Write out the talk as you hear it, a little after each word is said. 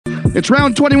It's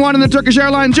round 21 in the Turkish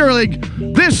Airlines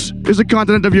EuroLeague. This is the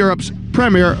continent of Europe's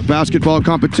premier basketball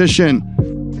competition.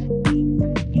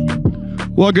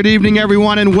 Well, good evening,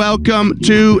 everyone, and welcome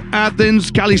to Athens.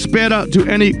 Kalispera to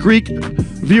any Greek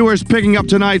viewers picking up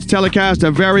tonight's telecast.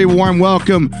 A very warm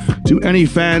welcome to any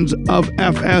fans of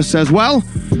FS as well.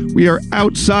 We are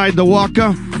outside the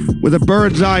Waka with a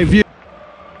bird's eye view.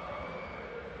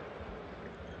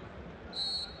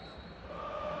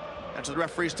 And so the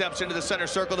referee steps into the center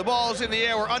circle. The ball's in the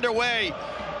air. We're underway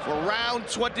for round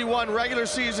 21 regular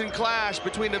season clash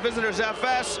between the visitors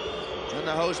FS and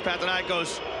the host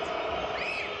Panathinaikos.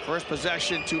 First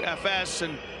possession to FS,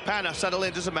 and Pana settle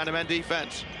into some man-to-man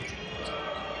defense.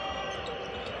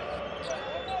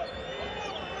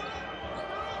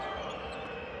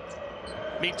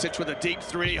 Micic with a deep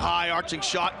three, high arching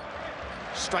shot.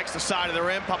 Strikes the side of the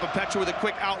rim. Petru with a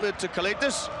quick outlet to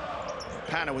Calathes.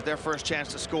 Pana with their first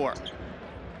chance to score.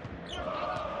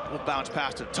 We'll bounce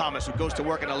pass to Thomas, who goes to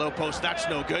work in a low post. That's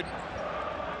no good.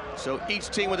 So each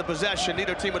team with a possession,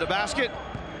 neither team with a basket.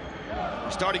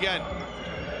 We start again.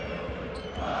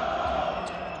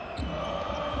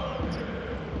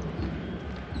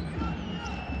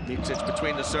 Micic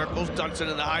between the circles. Dunstan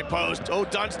in the high post. Oh,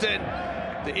 Dunstan,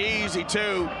 the easy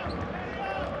two.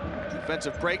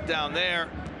 Defensive breakdown there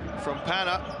from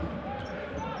Pana.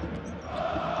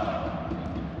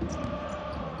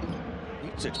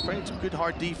 Micic playing some good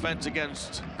hard defense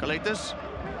against Calathes.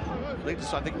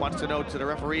 Calathes, I think, wants to know to the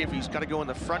referee if he's got to go in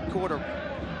the front court or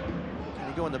can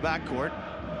he go in the back court.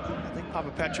 I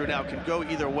think Petru now can go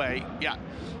either way. Yeah,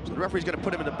 so the referee's going to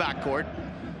put him in the back court.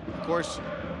 Of course,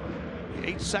 the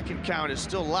 8-second count is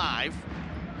still live.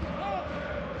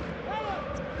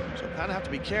 So kind of have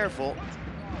to be careful.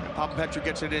 And Petru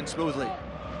gets it in smoothly.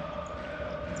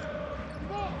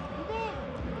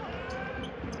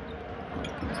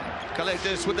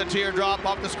 Calathes with the teardrop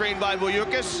off the screen by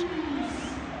Beaubois.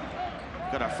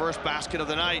 Got our first basket of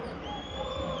the night.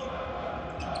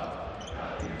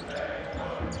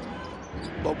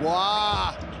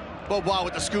 Beaubois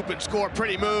with the scoop and score.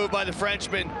 Pretty move by the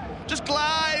Frenchman. Just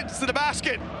glides to the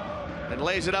basket and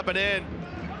lays it up and in.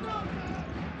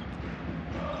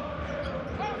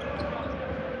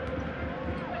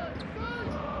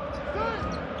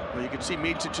 Well, you can see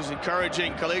Micic is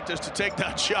encouraging Calathes to take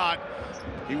that shot.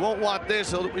 He won't want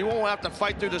this. He won't have to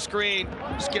fight through the screen.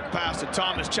 Skip pass to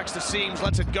Thomas, checks the seams,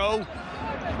 lets it go.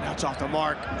 And that's off the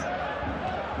mark.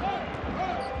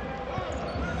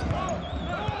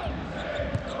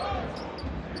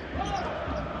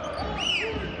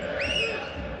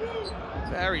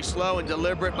 Very slow and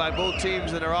deliberate by both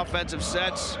teams in their offensive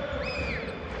sets.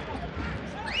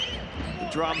 The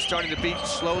drum's starting to beat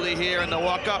slowly here in the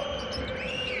Waka.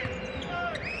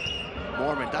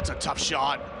 Mormon, that's a tough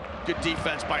shot. Good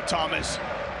defense by Thomas.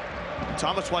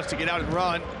 Thomas wants to get out and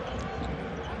run.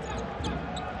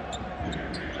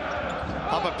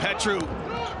 Petru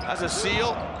has a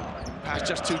seal. Pass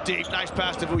just too deep. Nice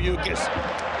pass to Beaubois.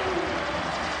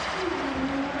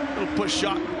 Little push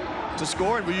shot to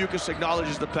score, and Beaubois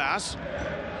acknowledges the pass.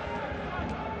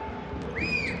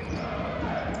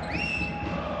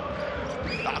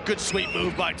 Good sweep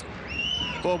move by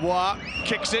Beaubois.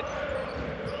 Kicks it.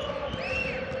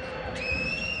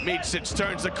 Micic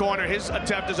turns the corner. His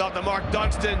attempt is off the mark.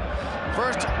 Dunstan,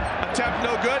 first attempt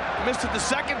no good. Missed it the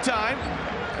second time.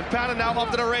 And Pana now off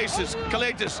to the races.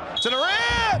 Calathes to the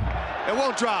rim. It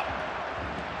won't drop.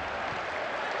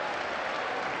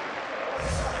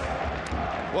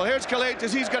 Well, here's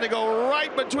Calathes. He's going to go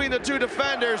right between the two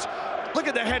defenders. Look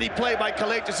at the heady play by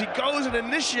Calathes. He goes and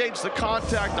initiates the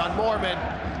contact on Mormon.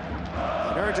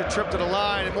 And earns a trip to the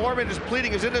line, and Mormon is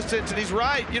pleading his innocence, and he's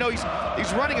right. You know, he's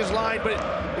running his line, but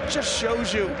it just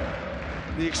shows you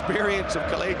the experience of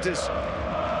Calathes.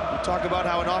 We talk about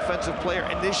how an offensive player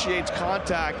initiates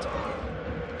contact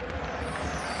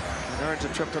and earns a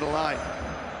trip to the line.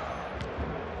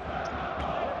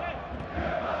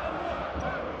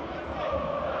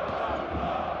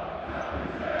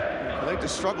 Calathes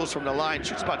struggles from the line,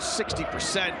 shoots about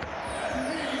 60%.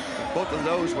 Both of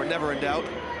those were never in doubt.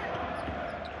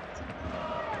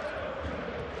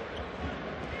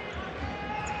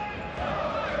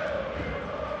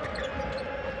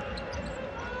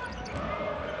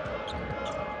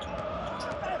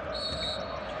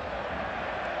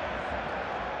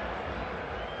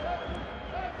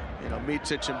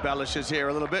 Micic embellishes here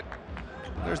a little bit.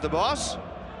 There's the boss.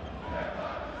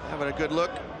 Having a good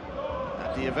look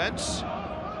at the events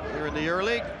here in the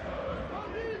EuroLeague.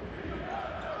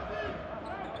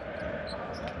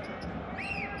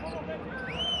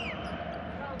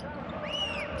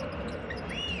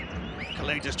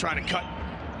 Calathes trying to cut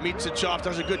Micic off,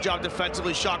 does a good job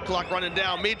defensively. Shot clock running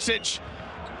down. Micic,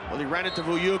 well, he ran into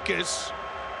Vujukis.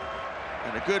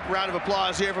 And a good round of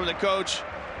applause here from the coach.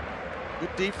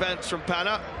 Good defense from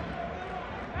Pana.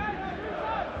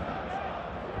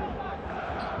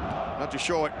 Not too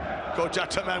sure what Coach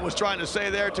Ataman was trying to say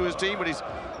there to his team, but he's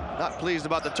not pleased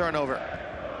about the turnover.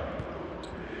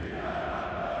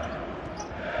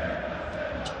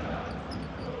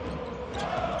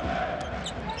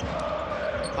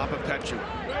 Petru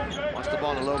wants the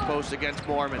ball in the low post against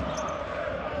Mormon.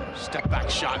 Step back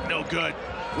shot, no good.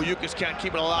 Vujukis can't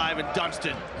keep it alive, and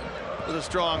Dunston with a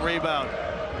strong rebound.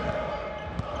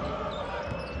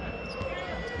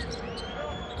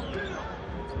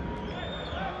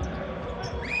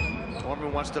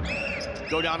 Mormon wants to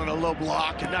go down on a low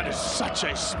block, and that is such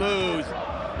a smooth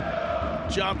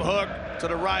jump hook to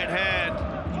the right hand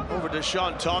over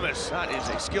DeShaun Thomas. That is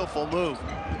a skillful move.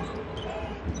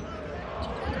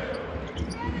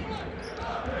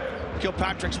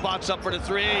 Kilpatrick spots up for the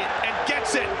three and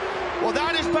gets it. Well,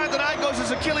 that is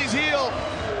Panathinaikos' Achilles heel.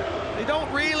 They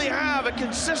don't really have a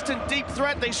consistent deep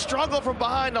threat. They struggle from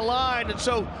behind the line, and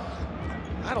so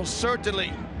that'll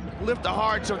certainly lift the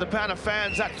hearts of the Pana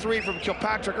fans. That three from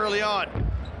Kilpatrick early on.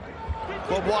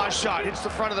 Beaubois shot hits the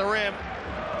front of the rim.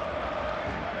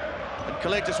 And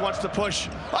Calathes wants to push.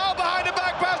 Oh, behind the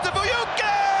back pass to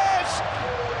Vujukis!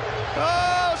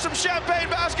 Oh, some champagne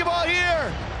basketball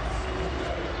here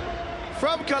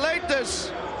from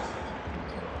Calathes.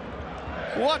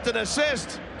 What an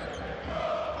assist.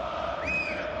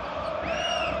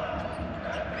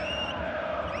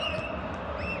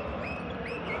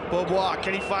 Beaubois,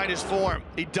 can he find his form?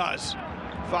 He does.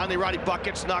 Finally, Roddy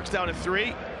buckets, knocks down a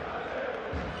three.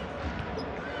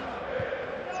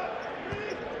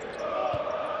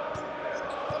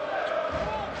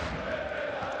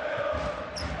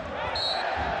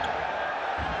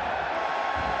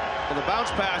 Well, the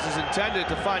bounce pass is intended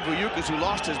to find Vujukis, who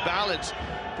lost his balance.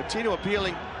 Patino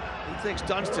appealing. He thinks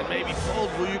Dunston maybe fold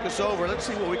Vujukis over. Let's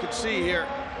see what we can see here.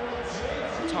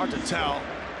 It's hard to tell.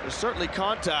 There's certainly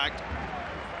contact.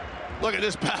 Look at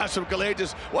this pass from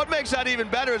Calathes. What makes that even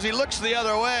better is he looks the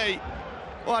other way.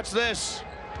 Watch this.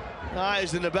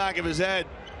 Eyes in the back of his head.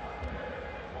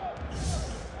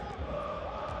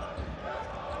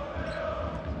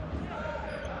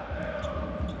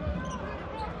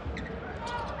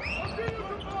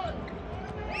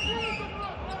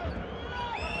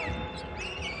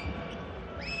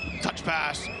 Touch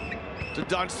pass to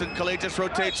Dunston. Calathes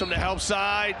rotates from the help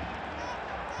side.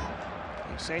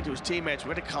 He's saying to his teammates,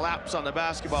 we're going to collapse on the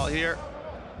basketball here.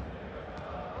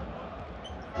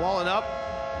 Walling up,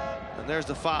 and there's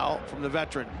the foul from the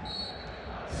veteran.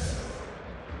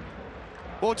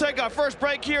 We'll take our first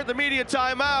break here at the media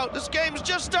timeout. This game's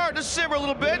just starting to simmer a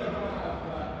little bit.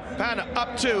 Pana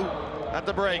up 2 at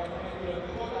the break.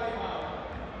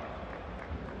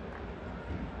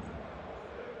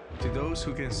 To those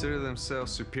who consider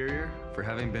themselves superior for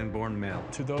having been born male.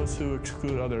 To those who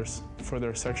exclude others for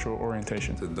their sexual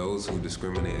orientation. To those who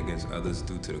discriminate against others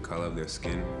due to the color of their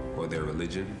skin or their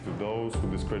religion. To those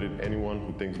who discredit anyone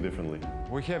who thinks differently.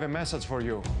 We have a message for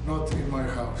you. Not in my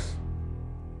house.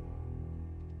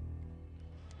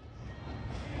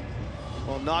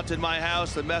 Well, not in my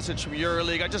house, the message from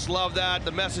EuroLeague. I just love that.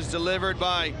 The message delivered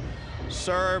by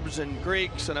Serbs and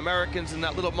Greeks and Americans in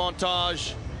that little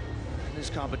montage. This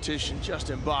competition just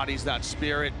embodies that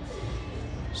spirit.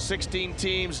 16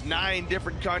 teams, 9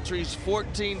 different countries,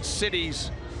 14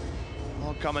 cities,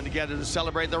 all coming together to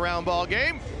celebrate the round ball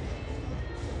game.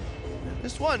 And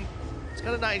this one, it's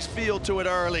got a nice feel to it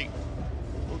early.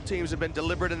 Both teams have been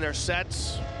deliberate in their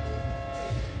sets.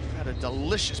 Had a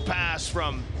delicious pass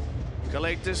from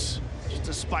Calathes just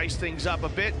to spice things up a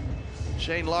bit.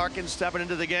 Shane Larkin stepping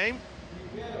into the game.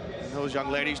 And those young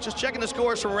ladies just checking the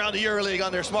scores from around the EuroLeague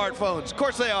on their smartphones. Of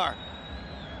course they are.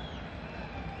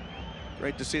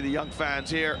 Great to see the young fans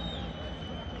here.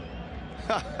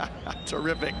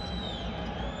 Terrific.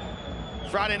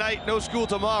 Friday night, no school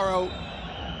tomorrow.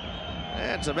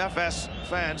 And some FS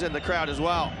fans in the crowd as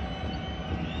well.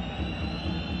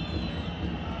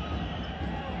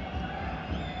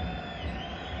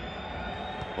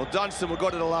 Well, Dunston will go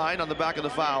to the line on the back of the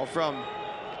foul from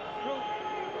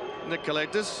Nick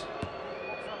Calathes.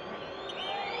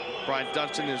 Brian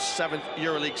Dunston, his 7th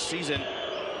EuroLeague season.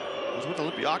 He was with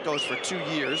Olympiacos for 2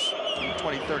 years, in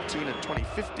 2013 and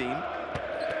 2015.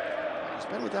 He's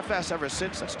been with FS ever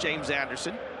since. That's James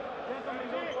Anderson.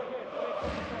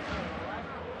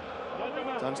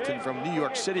 Dunston from New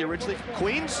York City, originally from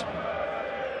Queens.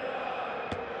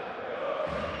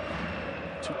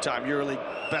 2-time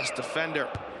EuroLeague best defender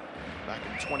back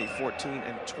in 2014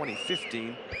 and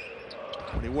 2015.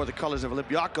 when he wore the colors of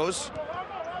Olympiacos.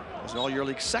 Was an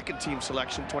all-EuroLeague second-team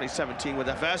selection, 2017 with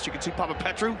FS. You can see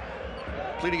Papapetrou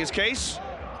pleading his case.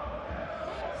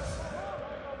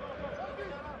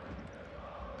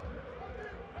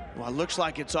 Well, it looks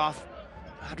like it's off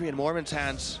Adrian Moorman's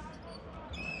hands.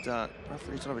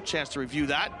 Referees don't have a chance to review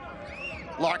that.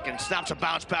 Larkin snaps a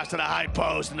bounce pass to the high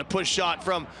post, and the push shot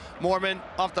from Moorman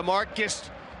off the mark. Gist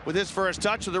with his first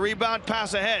touch with the rebound,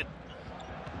 pass ahead.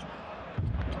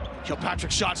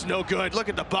 Kilpatrick shot's no good. Look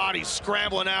at the body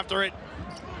scrambling after it.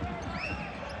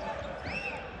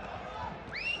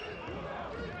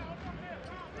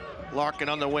 Larkin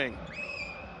on the wing.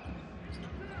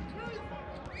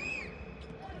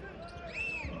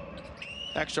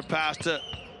 Extra pass to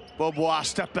Beaubois,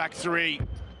 step back three.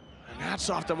 And that's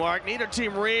off the mark. Neither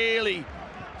team really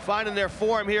finding their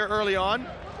form here early on.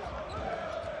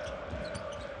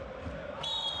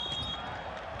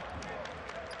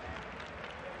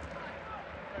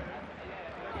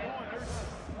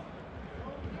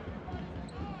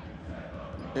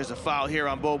 There's a foul here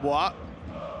on Beaubois. I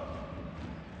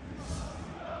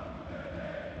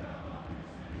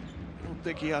don't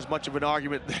think he has much of an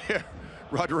argument there,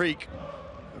 Rodrigue.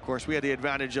 Of course, we had the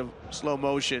advantage of slow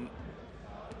motion.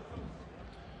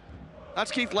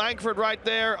 That's Keith Langford right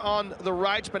there on the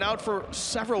right. It's been out for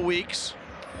several weeks.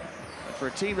 And for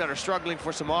a team that are struggling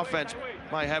for some offense,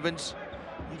 my heavens,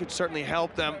 he could certainly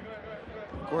help them.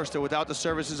 Of course, they're without the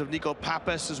services of Nico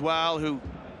Pappas as well, who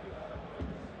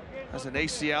has an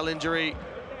ACL injury.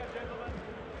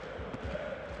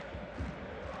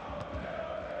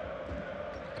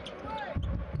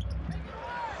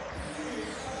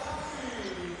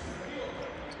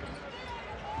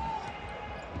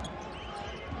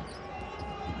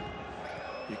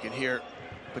 You can hear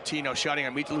Patino shouting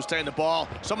at Mitalu staying the ball.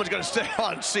 Someone's going to stay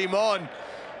on Simon.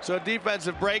 So a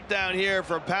defensive breakdown here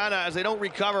for Pana as they don't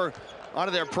recover out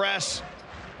of their press.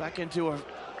 Back into a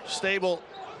stable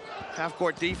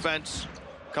half-court defense.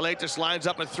 Calathes lines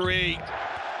up a three,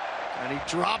 and he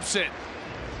drops it.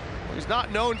 He's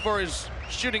not known for his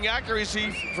shooting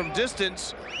accuracy from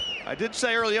distance. I did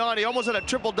say early on he almost had a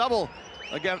triple-double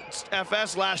against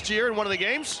FS last year in one of the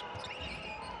games.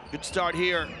 Good start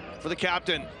here for the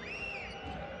captain.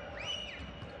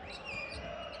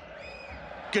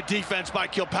 Good defense by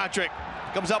Kilpatrick.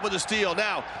 Comes up with a steal.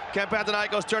 Now, can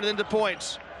Panathinaikos turn it into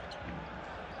points?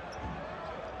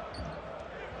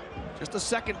 Just a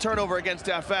second turnover against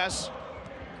FS.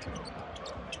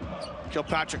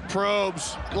 Kilpatrick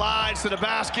probes, glides to the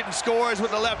basket and scores with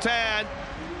the left hand.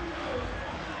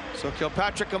 So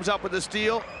Kilpatrick comes up with the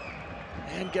steal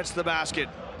and gets the basket.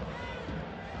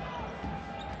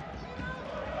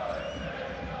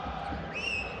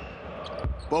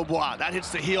 Beaubois, that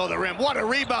hits the heel of the rim. What a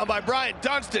rebound by Brian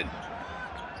Dunstan.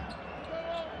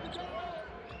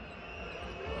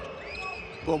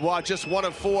 Beaubois just 1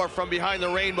 of 4 from behind the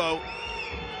rainbow.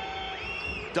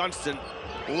 Dunstan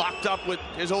locked up with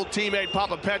his old teammate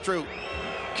Papapetrou.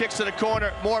 Kicks to the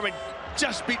corner. Moorman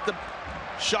just beat the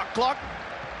shot clock.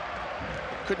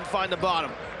 Couldn't find the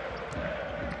bottom.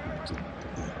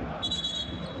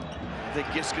 I think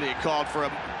Gist's gonna get called for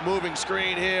a moving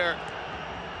screen here.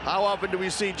 How often do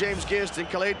we see James Gist and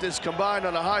Calathes combined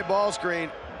on a high ball screen?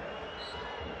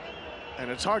 And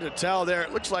it's hard to tell there.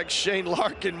 It looks like Shane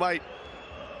Larkin might.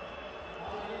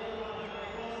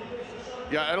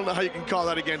 Yeah, I don't know how you can call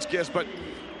that against Gist, but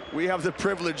we have the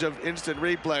privilege of instant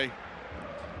replay.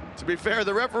 To be fair,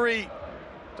 the referee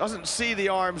doesn't see the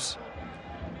arms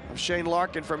of Shane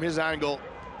Larkin from his angle.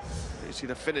 You see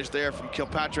the finish there from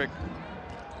Kilpatrick.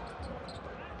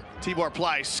 Tibor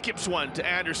Pleiss skips one to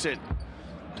Anderson,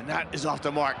 and that is off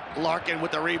the mark. Larkin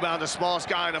with the rebound, the smallest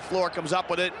guy on the floor comes up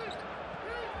with it,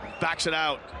 backs it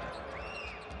out.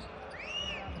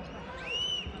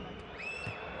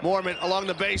 Moorman along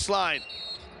the baseline.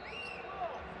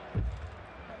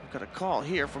 We've got a call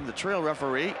here from the trail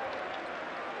referee.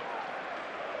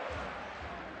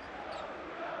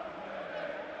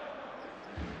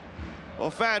 Well,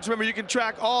 fans, remember you can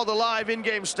track all the live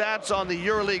in-game stats on the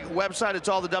EuroLeague website. It's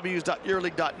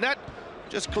allthews.euroleague.net.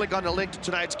 Just click on the link to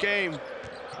tonight's game.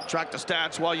 Track the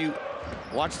stats while you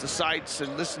watch the sights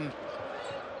and listen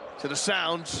to the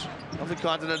sounds of the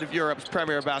continent of Europe's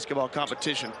premier basketball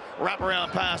competition.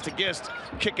 Wraparound pass to Gist,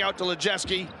 kick out to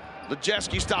Lejeski.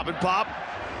 Lejeski stop and pop,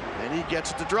 and he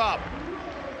gets it to drop.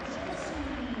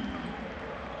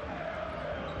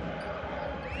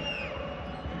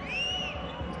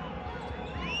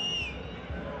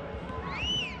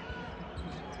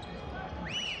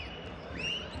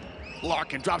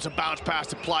 Larkin drops a bounce pass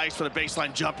to Pleiss for the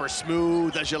baseline jumper,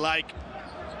 smooth as you like.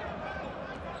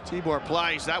 Tibor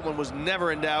Pleiss, that one was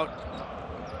never in doubt.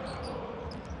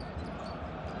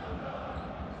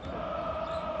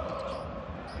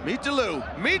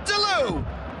 Meet-Delou.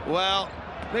 Well,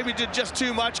 maybe did just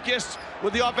too much. Gist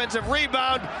with the offensive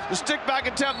rebound. The stick back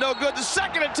attempt, no good. The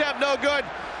second attempt, no good.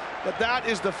 But that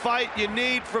is the fight you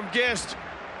need from Gist.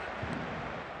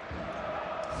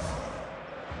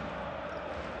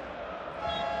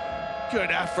 Good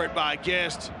effort by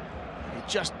Gist. He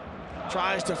just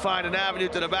tries to find an avenue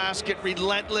to the basket,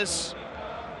 relentless.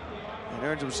 And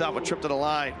earns himself a trip to the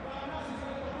line.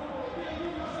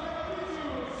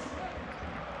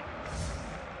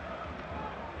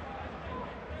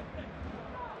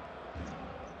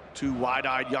 Two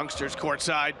wide-eyed youngsters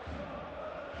courtside.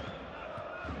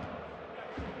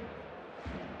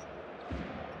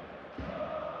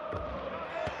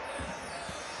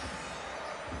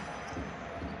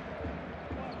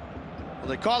 Well,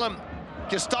 they call him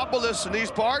Gistopoulos in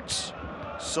these parts.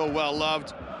 So well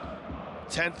loved.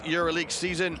 10th EuroLeague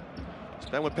season. He's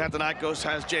been with Panathinaikos,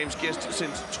 has James Gist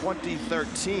since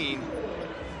 2013.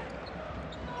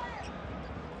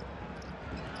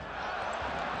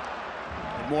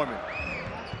 Mormon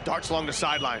darts along the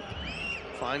sideline,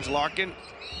 finds Larkin,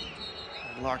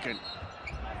 and Larkin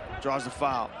draws the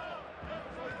foul.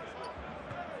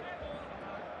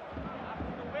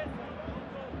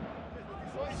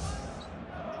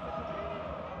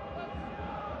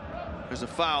 There's a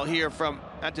foul here from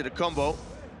Antetokounmpo.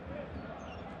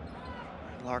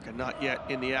 Larkin not yet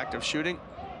in the act of shooting.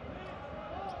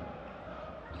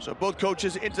 So both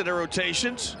coaches into their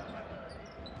rotations.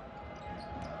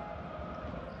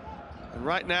 And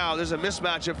right now, there's a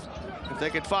mismatch if they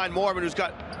can find Mormon, who's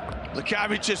got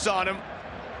Lekavicius on him.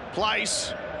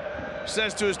 Pleiss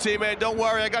says to his teammate, don't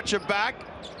worry, I got your back.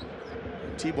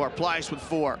 And Tibor Pleiss with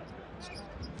 4.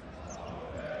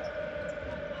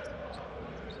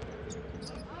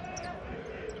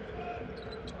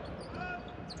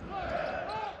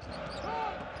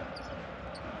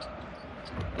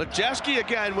 Lejeski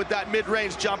again with that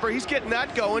mid-range jumper. He's getting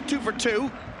that going, 2 for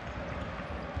 2.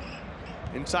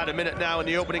 Inside a minute now in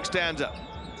the opening stanza.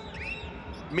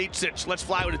 Micic, let's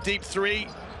fly with a deep 3.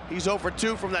 He's 0 for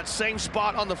 2 from that same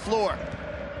spot on the floor.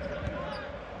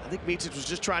 I think Micic was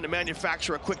just trying to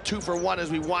manufacture a quick 2 for 1 as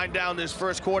we wind down this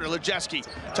first quarter. Lejeski,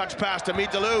 touch pass to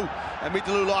Meet-Delou, and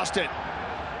Meet-Delou lost it.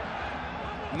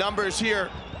 Numbers here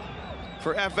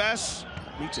for FS.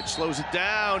 Micic slows it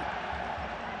down.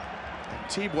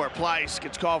 Tibor Pleiss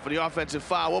gets called for the offensive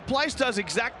foul. Well, Pleiss does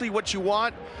exactly what you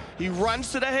want. He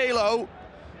runs to the halo,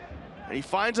 and he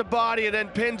finds a body and then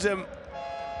pins him.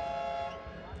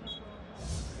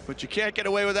 But you can't get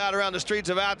away with that around the streets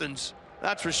of Athens,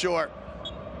 that's for sure.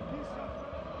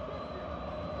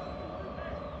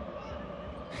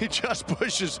 He just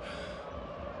pushes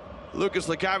Lukas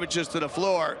Lekavicius to the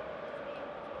floor.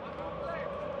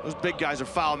 Those big guys are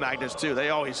foul magnets too.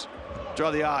 They always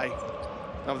draw the eye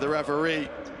of the referee.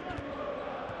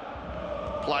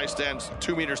 Pleiss stands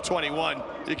 2.21 meters.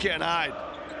 You can't hide.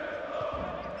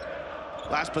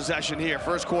 Last possession here,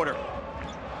 first quarter.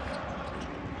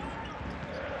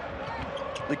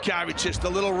 Lekavicius,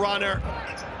 the little runner,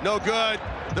 no good.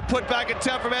 The putback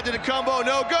attempt from Antetokounmpo,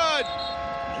 no good.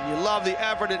 And you love the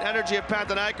effort and energy of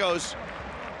Panathinaikos,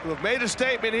 who have made a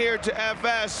statement here to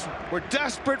FS. We're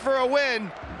desperate for a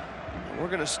win. We're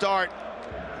gonna start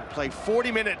and play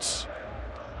 40 minutes.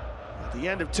 At the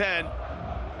end of 10,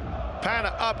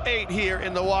 Pana up 8 here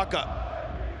in the walk-up.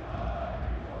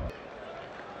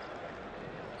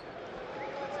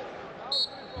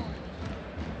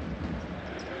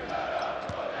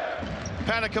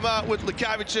 Pana come out with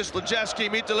Lekavicius,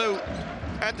 Lejeski, Meet-Delou,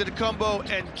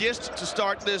 Antetokounmpo, and Gist to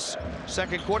start this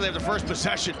second quarter. They have the first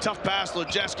possession. Tough pass,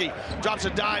 Lejeski drops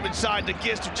a dime inside to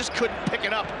Gist, who just couldn't pick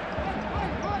it up.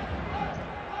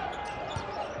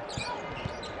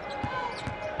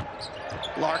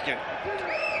 Larkin.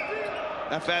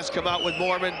 FS come out with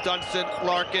Mormon, Dunston,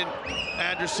 Larkin,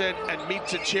 Anderson, and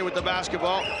Micic here with the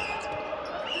basketball.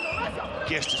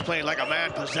 Gist is playing like a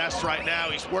man possessed right now.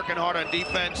 He's working hard on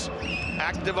defense,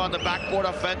 active on the backboard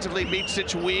offensively.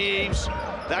 Micic weaves.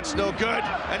 That's no good.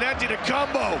 And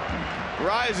Antetokounmpo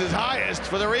rises highest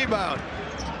for the rebound.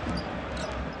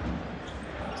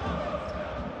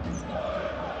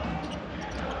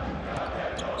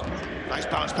 Nice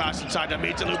bounce pass inside to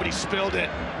Meet-Delou, but he spilled it.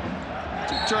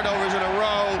 2 turnovers in a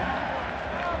row.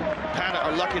 Pana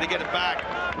are lucky to get it back.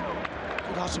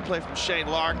 Good hustle play from Shane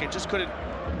Larkin, just couldn't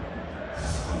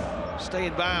stay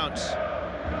in bounds.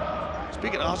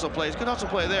 Speaking of hustle plays, good hustle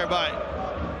play there by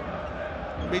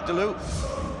Meet-Delou.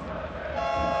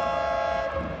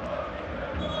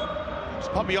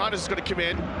 So Papianis is going to come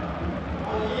in.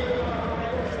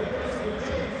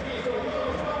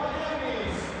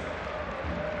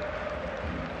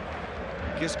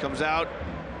 Gist comes out.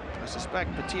 I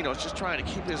suspect Patino's just trying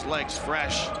to keep his legs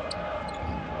fresh.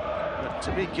 But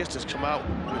to me, Gist has come out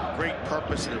with great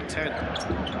purpose and intent.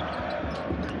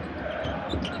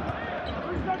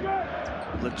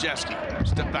 Lejeski,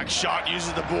 step back shot,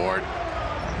 uses the board.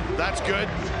 That's good.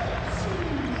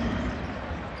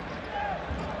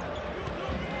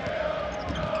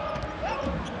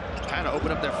 Kind of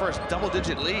open up their first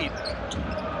double-digit lead.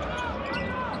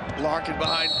 Larkin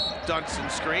behind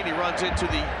Dunstan's screen. He runs into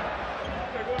the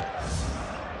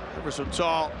ever so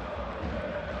tall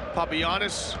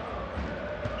Papagiannis.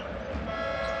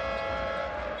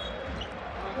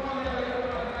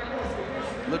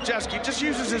 Lejeski just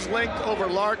uses his length over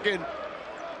Larkin.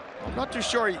 I'm not too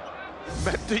sure he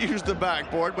meant to use the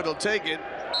backboard, but he'll take it.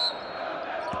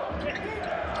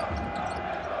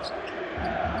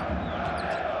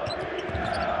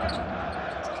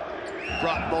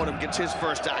 Brock Modem gets his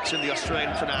first action, the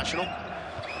Australian international.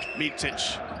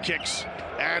 Micic kicks.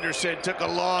 Anderson took a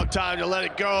long time to let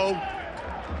it go,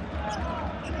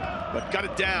 but got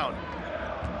it down.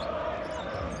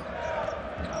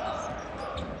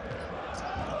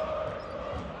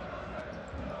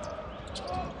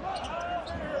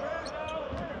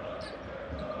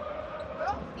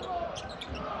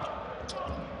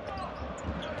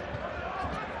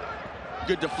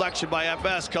 Good deflection by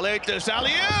FS. Calathes,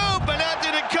 alley-oop, and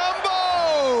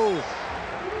Panathinaikos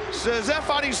says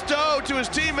Efanisto to his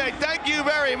teammate, thank you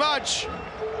very much.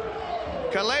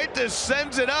 Calathes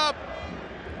sends it up,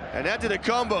 and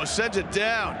Panathinaikos sends it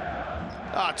down.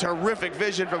 Ah, terrific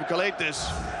vision from Calathes.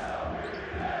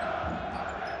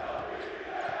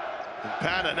 And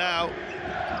Pana now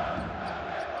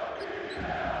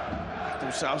got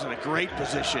themselves in a great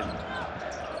position.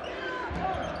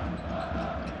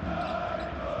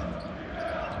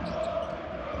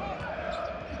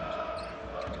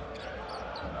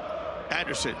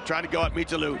 Anderson trying to go at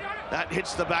Mitalu. That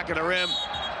hits the back of the rim.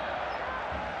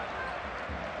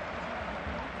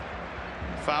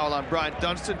 Foul on Brian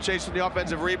Dunstan, chasing the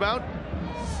offensive rebound.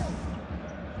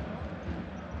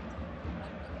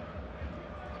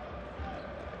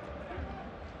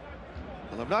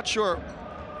 Well, I'm not sure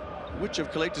which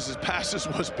of Calathes' passes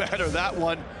was better, that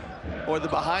one or the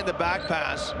behind-the-back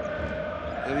pass.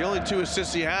 They're the only two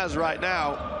assists he has right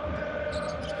now.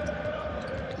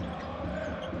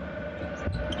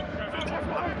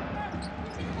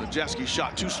 Lejeski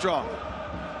shot too strong.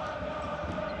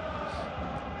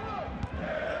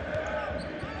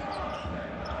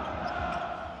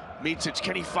 Micic,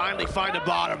 can he finally find the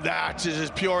bottom? That is as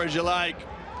pure as you like.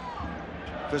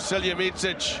 Vasilija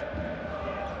Micic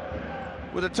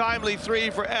with a timely three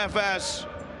for FS.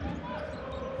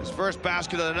 His first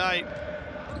basket of the night.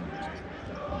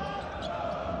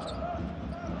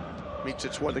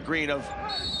 Micic wore the green of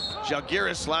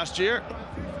Žalgiris last year.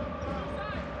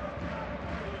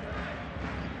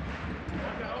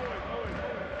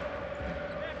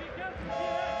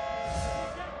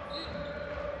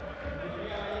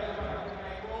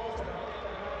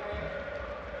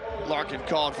 Larkin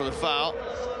called for the foul.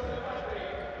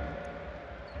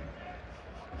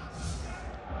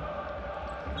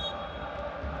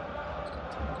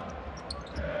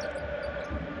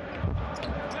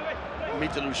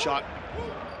 Mitalu shot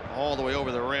all the way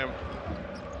over the rim.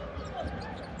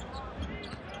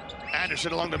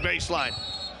 Anderson along the baseline.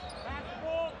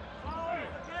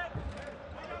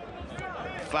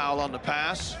 Foul on the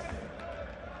pass.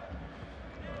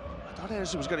 I thought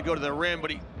Anderson was going to go to the rim,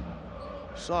 but he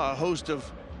saw a host of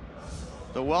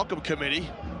the welcome committee.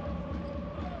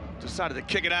 Decided to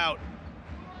kick it out.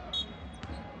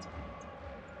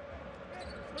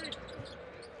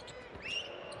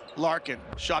 Larkin,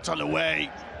 shots on the way.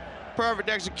 Perfect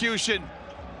execution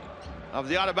of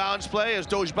the out-of-bounds play as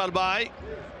Doj Balbai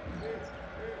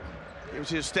gives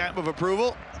his stamp of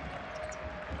approval.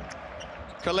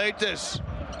 Calathes.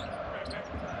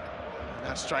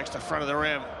 That strikes the front of the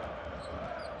rim.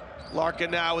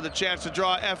 Larkin now with a chance to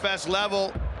draw FS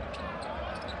level.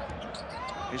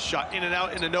 His shot in and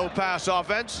out in the no-pass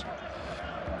offense.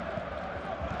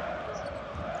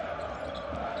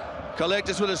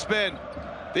 Calathes with a spin.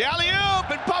 The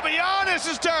alley-oop, and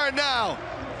Papagiannis' turn now.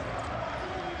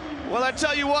 Well, I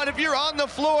tell you what, if you're on the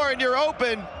floor and you're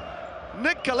open,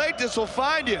 Nick Calathes will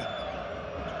find you.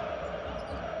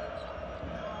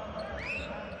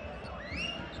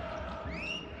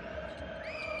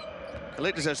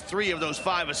 Calathes has 3 of those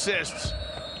 5 assists.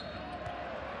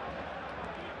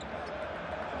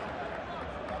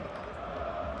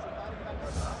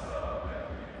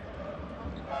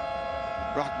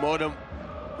 Brock Modem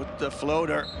with the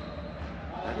floater,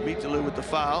 and Mitalu with the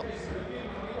foul.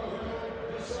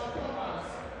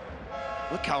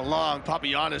 Look how long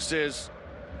Papagiannis is.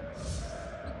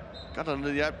 Got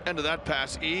under the end of that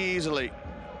pass easily.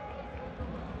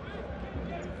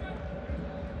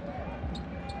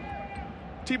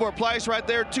 Tibor Pleiss right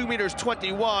there, 2 meters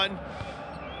 21.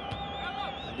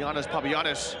 And Giannis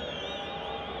Papagiannis,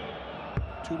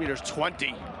 2 meters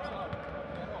 20.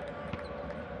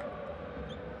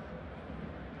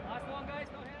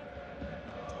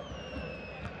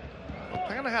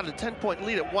 Well, had a 10-point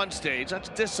lead at one stage. That's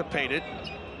dissipated.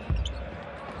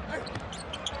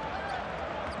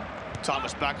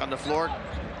 Thomas back on the floor.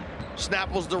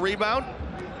 Snapples the rebound.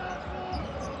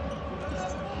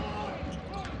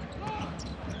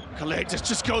 Calathes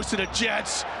just goes to the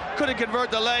Jets. Couldn't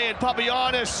convert the lay, and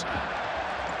Papagiannis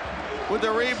with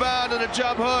the rebound and a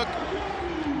jump hook.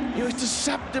 He was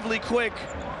deceptively quick,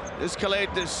 this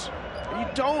Calathes. And you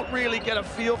don't really get a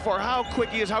feel for how quick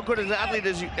he is, how good an athlete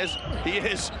as he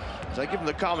is. As I give him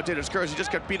the commentator's curse, he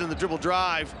just got beat on the dribble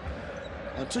drive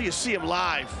until you see him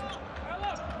live.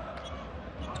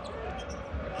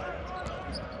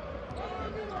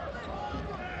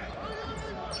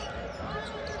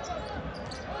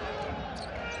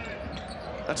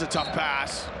 That's a tough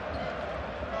pass.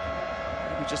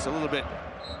 Maybe just a little bit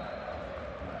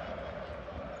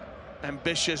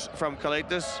ambitious from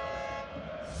Calathes.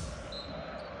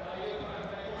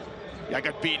 Yeah, I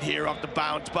got beat here off the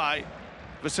bounce by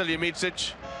Vasilij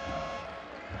Micic.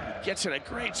 He gets in a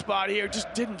great spot here,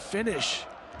 just didn't finish.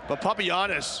 But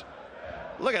Papagiannis,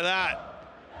 look at that.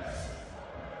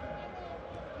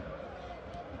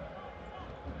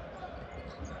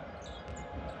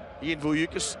 Ian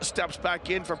Vujovic steps back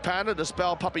in for Pana to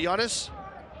spell Papagiannis.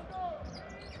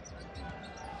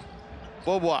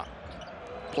 Beaubois,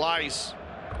 Pleiss,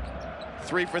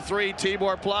 3 for 3,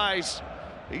 Tibor Pleiss.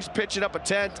 He's pitching up a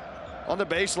tent on the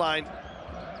baseline.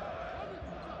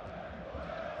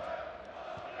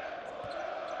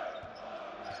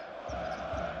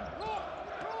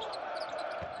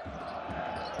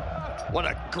 What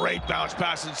a great bounce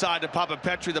pass inside to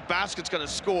Papapetru. The basket's gonna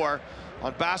score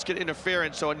on basket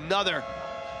interference, so another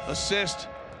assist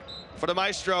for the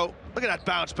Maestro. Look at that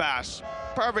bounce pass,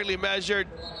 perfectly measured.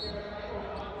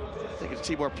 I think it's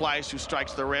Tibor Pleiss who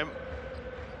strikes the rim.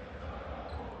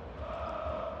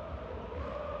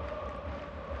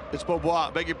 It's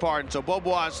Beaubois, beg your pardon. So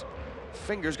Beaubois'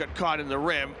 fingers got caught in the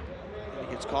rim. He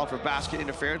gets called for basket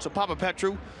interference. So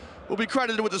Papapetru will be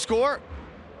credited with the score.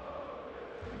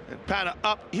 And Pana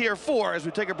up here 4 as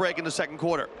we take a break in the second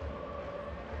quarter.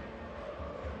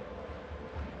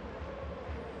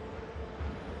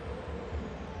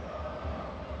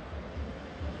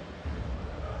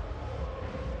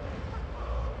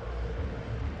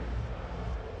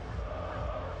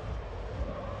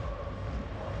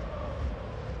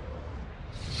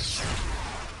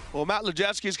 Well, Matt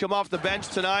Lejewski's come off the bench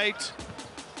tonight.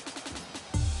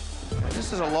 And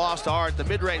this is a lost art. The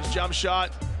mid-range jump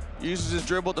shot, uses his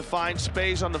dribble to find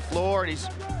space on the floor, and he's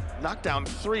knocked down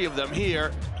 3 of them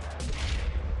here.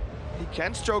 He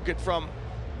can stroke it from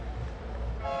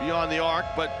beyond the arc,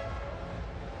 but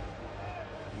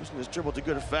using his dribble to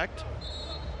good effect.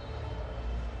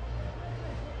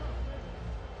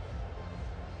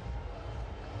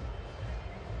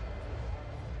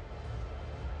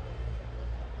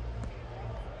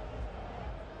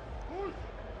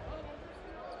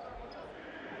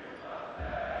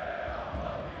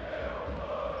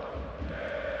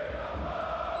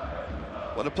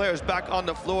 Well, the players back on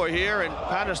the floor here, and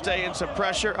Pana stay in some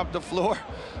pressure up the floor.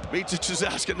 Micic is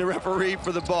asking the referee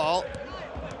for the ball.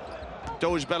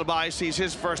 Doj Belbai sees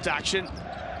his first action.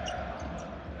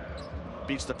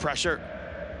 Beats the pressure.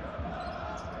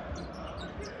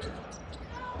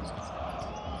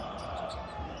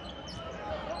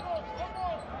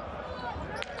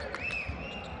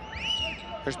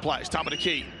 Here's Pleiss, top of the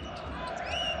key.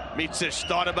 Micic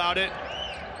thought about it.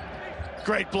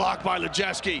 Great block by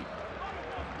Lejewski.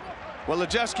 Well,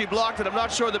 Lejewski blocked it. I'm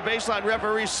not sure the baseline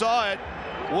referee saw it.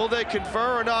 Will they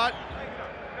confer or not?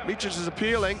 Micic is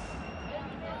appealing.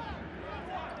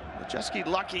 Lejewski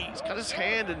lucky. He's got his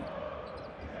hand, and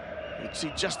you can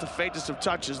see just the faintest of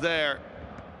touches there.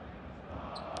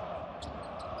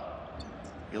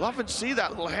 You'll often see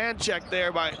that little hand check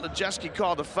there by Lejewski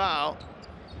called a foul.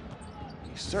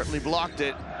 He certainly blocked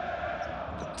it,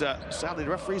 but sadly the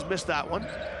referees missed that one.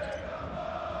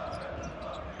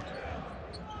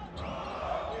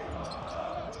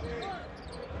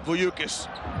 Vujovic,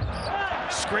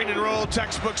 screen and roll,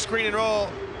 textbook screen and roll.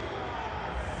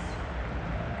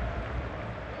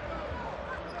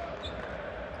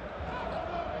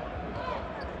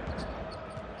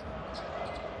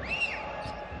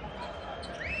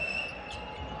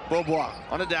 Beaubois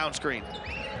on a down screen.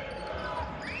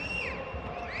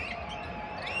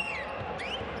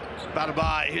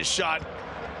 Beaubois, his shot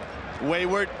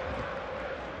wayward.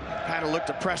 Pana looked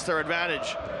to press their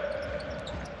advantage.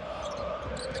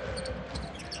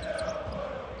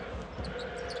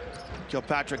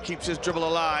 Kilpatrick keeps his dribble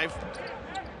alive.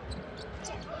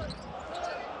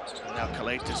 And now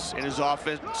Calathes in his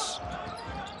offense.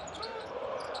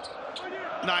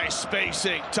 Nice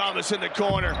spacing. Thomas in the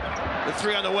corner. The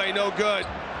three on the way, no good.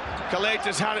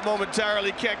 Calathes had it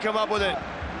momentarily, can't come up with it.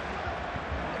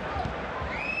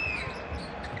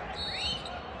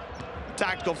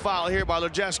 Tactical foul here by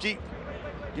Rodrigue.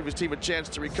 Give his team a chance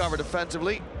to recover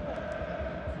defensively.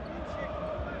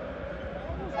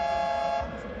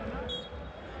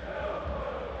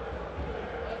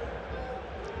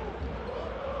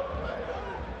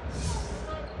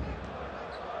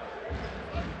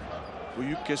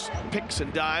 Beaubois picks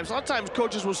and dives. A lot of times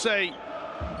coaches will say,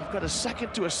 you've got a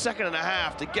second to a second and a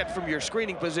half to get from your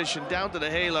screening position down to the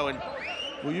halo, and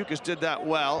Beaubois did that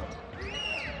well.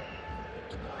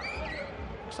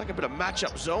 Looks like a bit of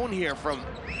matchup zone here from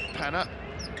Pana.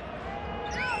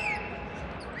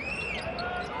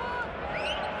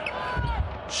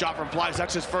 Shot from Pleiss,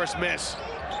 that's his first miss.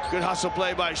 Good hustle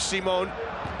play by Simon.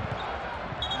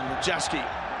 Rodrigue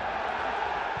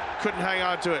couldn't hang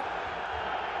on to it.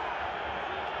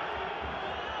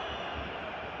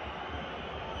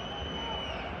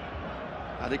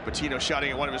 I think Patino shouting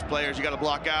at one of his players, you got to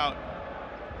block out.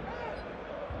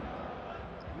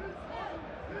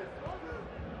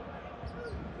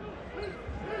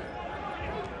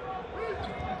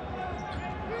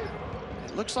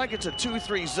 It looks like it's a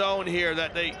 2-3 zone here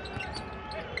that they...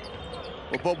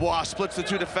 Well, Beaubois splits the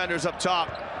two defenders up top.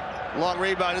 Long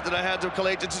rebound into the hands of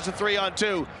Calathes. It's a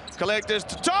 3-on-2. Calathes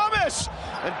to Thomas!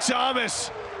 And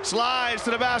Thomas slides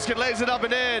to the basket, lays it up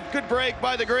and in. Good break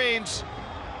by the Greens.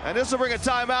 And this will bring a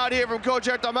timeout here from Coach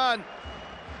Ertaman.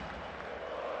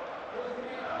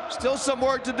 Still some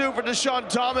work to do for DeShaun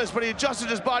Thomas, but he adjusted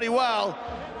his body well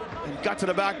and got to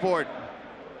the backboard.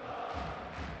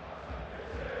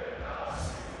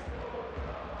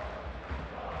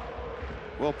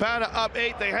 Well, Pana up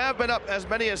 8. They have been up as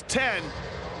many as 10.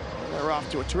 And they're off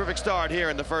to a terrific start here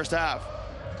in the first half.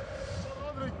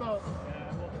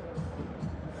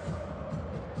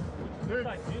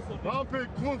 Down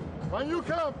pick, move. When you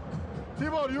come,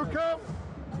 Tibor, you come.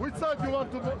 Which side you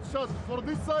want to shot? For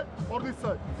this side or this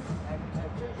side?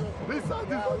 This side is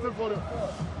better for you.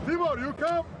 Tibor, you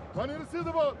come. When you receive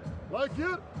the ball, like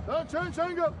here, then change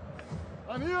angle.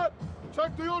 And here,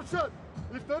 check to your shot.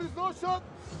 If there is no shot,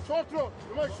 short throw.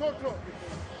 You make short throw.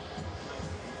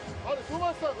 Hadi, 2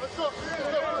 more steps. Let's go.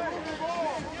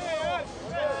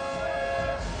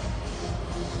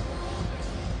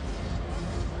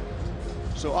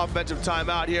 So offensive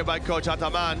timeout here by Coach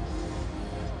Ertaman.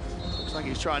 Looks like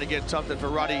he's trying to get something for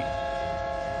Rodrigue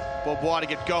Beaubois to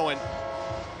get going.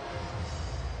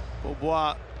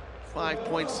 Beaubois, 5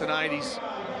 points tonight. He's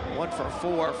 1 for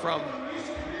 4 from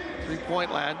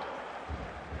three-point land.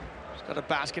 He's got a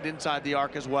basket inside the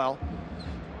arc as well.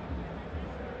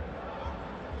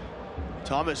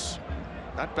 Thomas,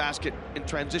 that basket in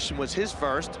transition was his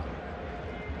first.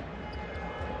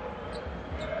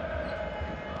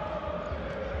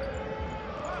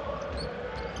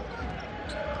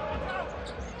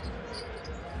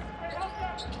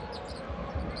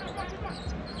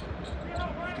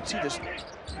 See this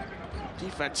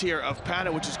defense here of Pana,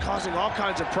 which is causing all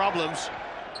kinds of problems.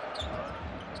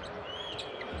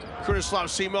 Krunoslav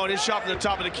Simon, his shot from the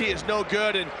top of the key is no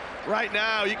good, and right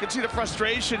now you can see the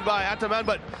frustration by Ertaman,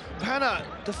 but Pana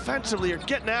defensively are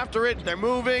getting after it. They're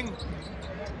moving,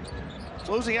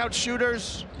 closing out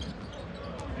shooters.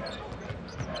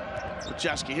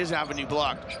 Rodrigue, his avenue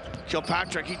blocked.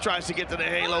 Kilpatrick, he tries to get to the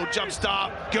halo, jump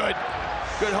stop, good.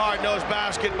 Good hard-nosed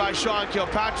basket by Sean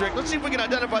Kilpatrick. Let's see if we can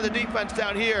identify the defense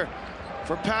down here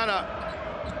for Pana.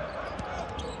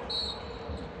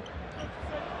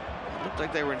 Looked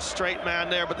like they were in straight man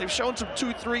there, but they've shown some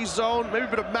 2-3 zone, maybe a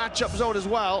bit of matchup zone as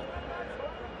well.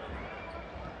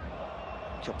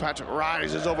 Kilpatrick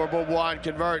rises over Beaubois and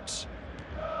converts.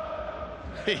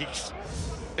 He's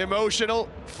emotional,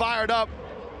 fired up,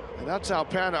 and that's how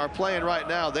Pana are playing right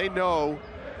now. They know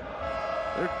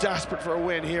they're desperate for a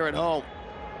win here at home.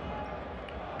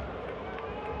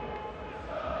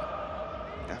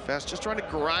 FS just trying to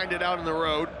grind it out on the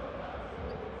road.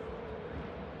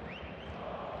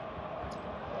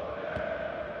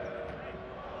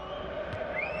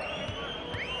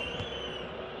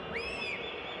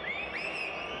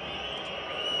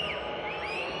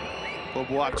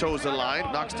 Beaubois toes the line,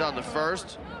 knocks down the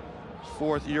first.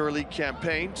 4th EuroLeague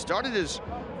campaign. Started his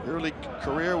EuroLeague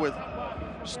career with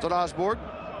Strasbourg,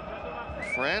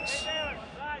 France.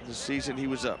 This season, he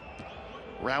was a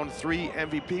round 3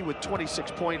 MVP with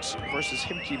 26 points versus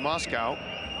Khimki Moscow.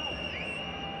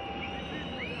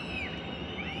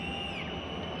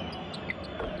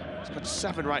 He's got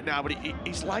 7 right now, but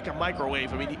he's like a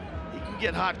microwave. I mean, he can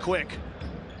get hot quick.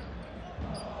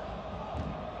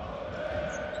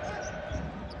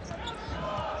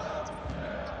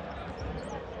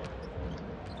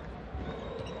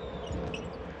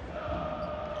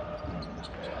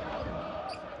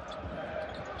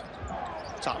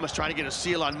 Thomas trying to get a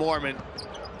seal on Mormon.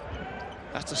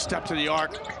 That's a step to the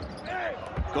arc.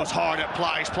 Goes hard at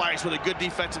Pleiss. Pleiss with a good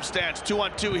defensive stance.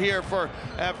 2-on-2 here for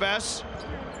FS.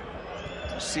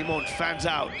 Simon fans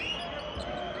out.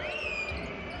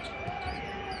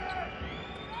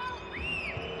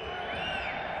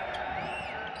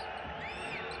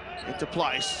 Into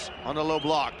Pleiss on the low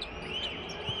block.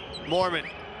 Mormon,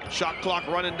 shot clock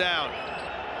running down.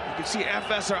 You can see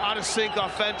FS are out of sync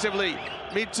offensively.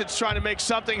 Micic trying to make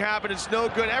something happen. It's no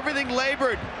good. Everything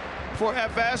labored for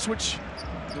FS, which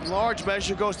in large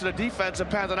measure goes to the defense of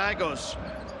Panathinaikos.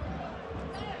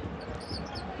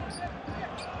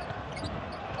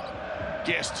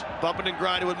 Gist bumping and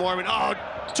grinding with Mormon. Oh,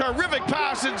 terrific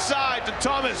pass inside to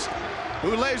Thomas,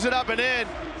 who lays it up and in.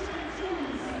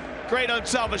 Great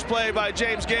unselfish play by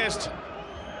James Gist.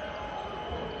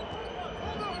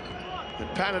 And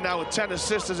Pana now with 10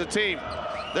 assists as a team.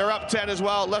 They're up 10 as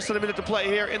well. Less than a minute to play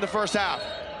here in the first half.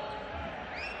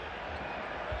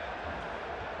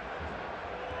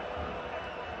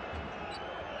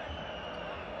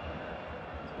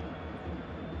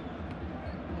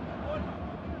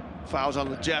 Fouls on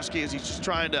Lejeski as he's just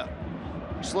trying to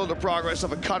slow the progress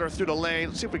of a cutter through the lane.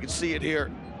 Let's see if we can see it here.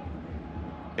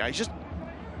 Yeah, he's just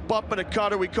bumping a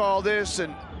cutter, we call this,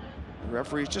 and the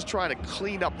referee's just trying to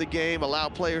clean up the game, allow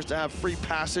players to have free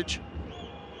passage.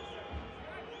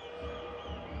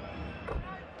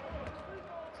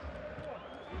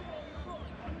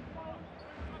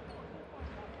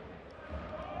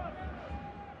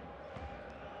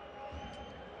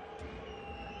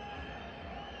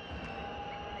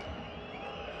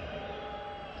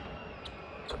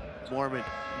 Mormon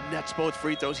nets both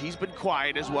free throws. He's been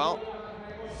quiet as well.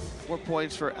 4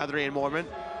 points for Adrian Mormon.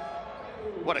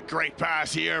 What a great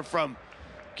pass here from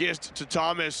Gist to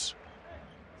Thomas.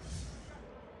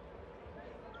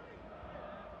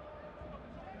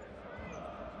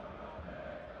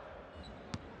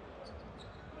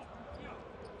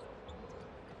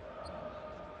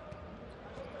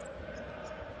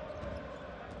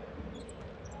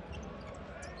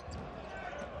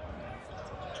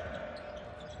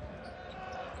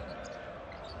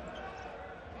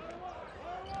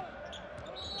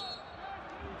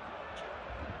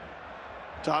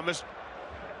 Thomas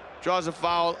draws a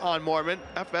foul on Mormon.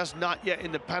 FS not yet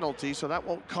in the penalty, so that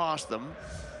won't cost them.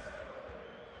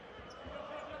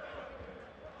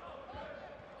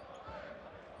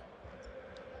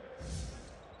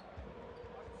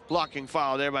 Blocking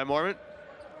foul there by Mormon.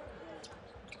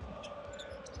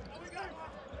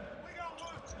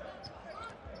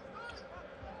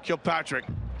 Kilpatrick.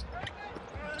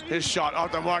 His shot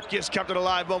off the mark. Gist kept it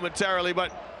alive momentarily,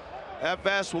 but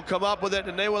FS will come up with it,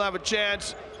 and they will have a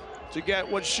chance to get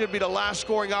what should be the last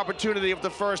scoring opportunity of the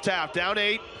first half. Down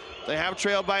 8, they have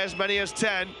trailed by as many as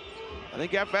 10. I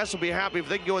think FS will be happy if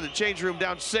they can go in the change room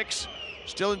down 6,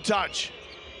 still in touch.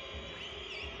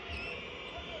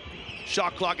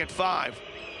 Shot clock at 5.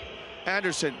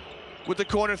 Anderson with the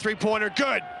corner three-pointer,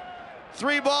 good.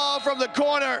 3 ball from the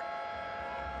corner.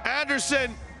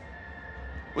 Anderson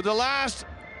with the last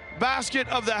basket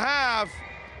of the half.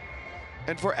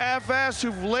 And for FS,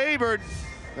 who've labored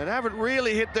and haven't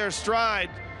really hit their stride,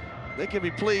 they can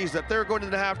be pleased that they're going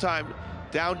into the halftime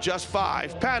down just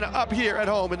 5. Pana up here at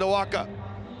home in the walk-up.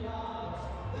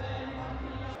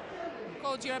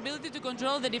 Coach, your ability to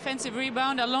control the defensive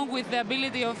rebound along with the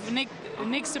ability of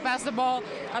Knicks to pass the ball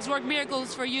has worked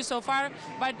miracles for you so far,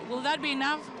 but will that be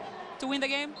enough to win the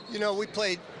game? You know, we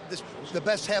played the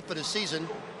best half of the season,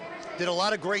 did a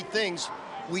lot of great things.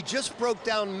 We just broke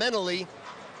down mentally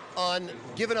on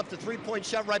giving up the three-point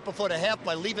shot right before the half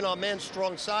by leaving our man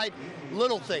strong side.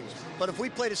 Little things. But if we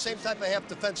play the same type of half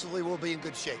defensively, we'll be in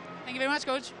good shape. Thank you very much,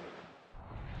 Coach.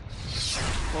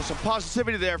 Well, some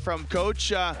positivity there from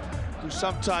Coach, who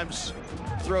sometimes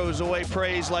throws away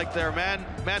praise like their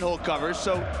manhole covers.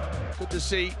 So good to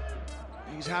see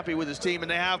he's happy with his team, and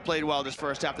they have played well this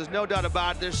first half. There's no doubt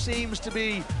about it. There seems to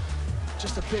be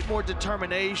just a bit more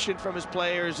determination from his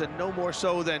players, and no more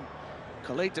so than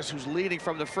Calathes, who's leading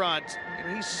from the front. You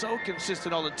know, he's so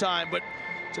consistent all the time, but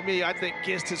to me, I think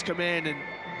Gist has come in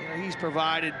and he's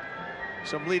provided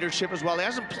some leadership as well. He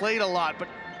hasn't played a lot, but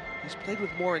He's played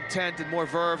with more intent and more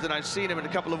verve than I've seen him in a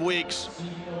couple of weeks. The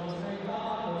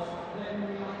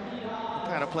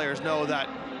Pana players know that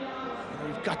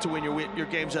you've got to win your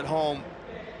games at home.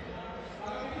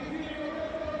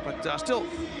 But still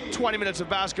 20 minutes of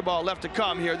basketball left to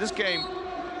come here. This game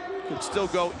could still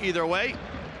go either way.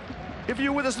 If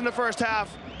you're with us in the first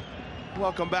half,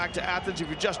 welcome back to Athens. If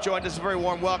you just joined us, a very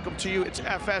warm welcome to you. It's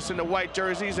FS in the white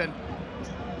jerseys and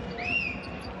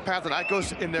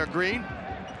Panathinaikos in their green.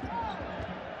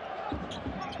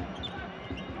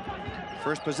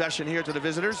 First possession here to the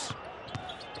visitors.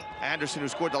 Anderson, who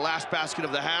scored the last basket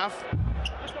of the half.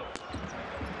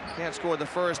 Can't score the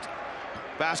first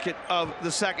basket of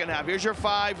the second half. Here's your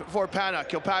five for Pana.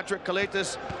 Kilpatrick,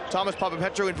 Calathes, Thomas,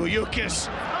 Papapetru, and Vujukis.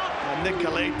 And Nick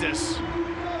Calathes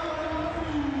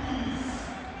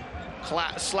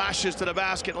slashes to the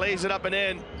basket, lays it up and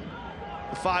in.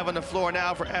 The five on the floor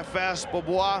now for FS.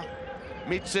 Beaubois,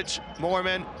 Micic,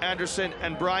 Moorman, Anderson,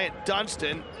 and Bryant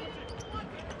Dunston.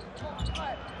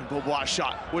 And Beaubois'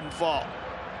 shot wouldn't fall.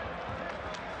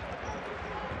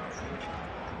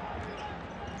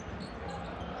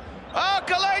 Oh,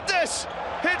 Calathes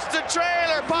hits the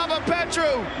trailer.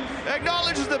 Papapetru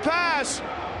acknowledges the pass.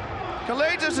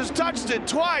 Calathes has touched it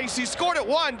twice. He scored it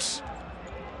once.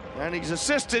 And he's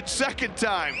assisted second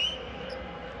time.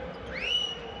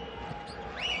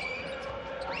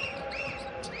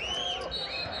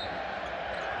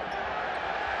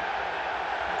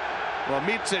 Well,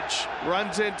 Micic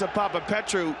runs into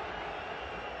Papapetru.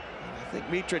 I think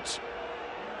Micic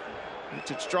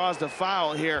draws the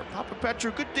foul here.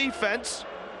 Papapetru, good defense.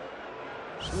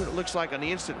 See what it looks like on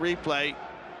the instant replay.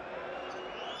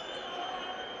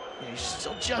 He's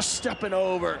still just stepping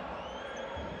over.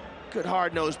 Good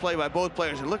hard-nosed play by both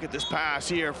players. And look at this pass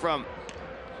here from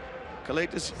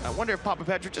Calathes. I wonder if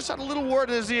Papapetru just had a little word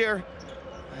in his ear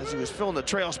as he was filling the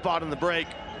trail spot in the break.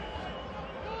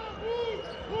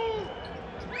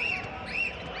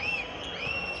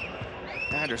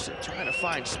 Anderson trying to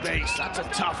find space. That's a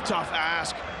tough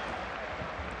ask.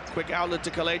 Quick outlet to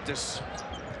Calathes.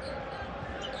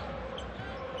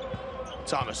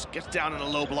 Thomas gets down in a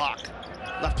low block.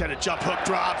 Left-handed jump hook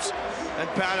drops. And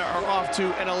Pana are off to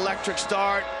an electric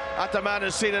start. Ataman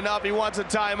has seen enough. He wants a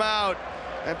timeout.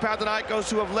 And Panathinaikos,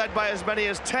 who have led by as many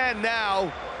as 10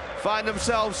 now, find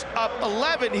themselves up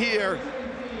 11 here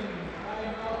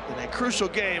in a crucial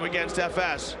game against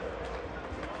FS.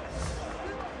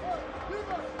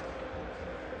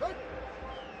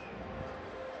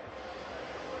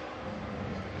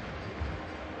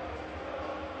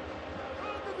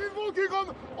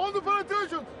 On the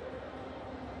penetration.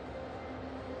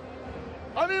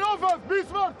 And in offense, be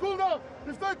smart, cool down.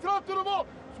 If they trap to the ball,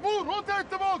 smooth, rotate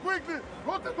the ball quickly.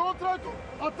 Rotate, don't try to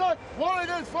attack 1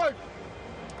 against 5.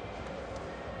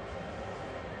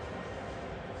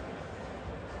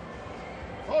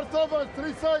 First offense,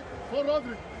 3 side for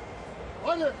Rodrigue.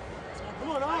 Come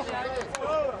on,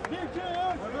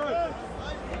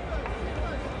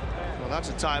 Well, that's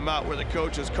a timeout where the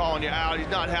coach is calling you out. He's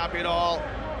not happy at all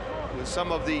with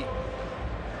some of the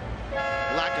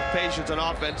lack of patience on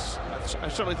offense. I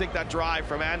certainly think that drive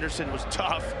from Anderson was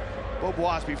tough.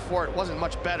 Beaubois before it wasn't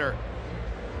much better.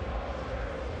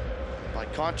 By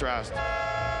contrast,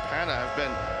 Pana have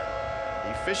been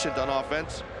efficient on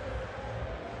offense.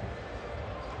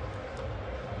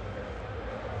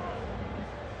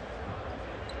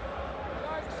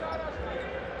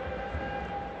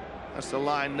 That's the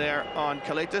line there on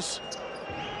Calathes.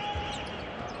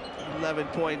 11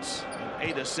 points,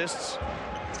 8 assists.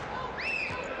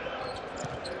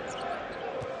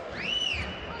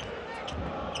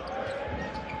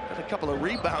 Got a couple of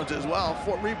rebounds as well,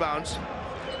 4 rebounds.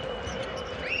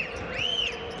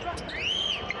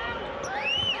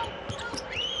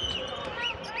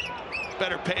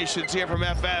 Better patience here from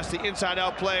FS. The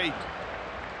inside-out play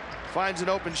finds an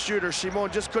open shooter. Simon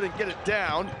just couldn't get it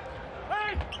down.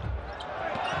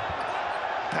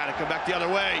 Pana come back the other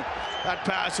way. That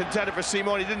pass intended for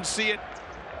Simon. He didn't see it.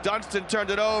 Dunston turned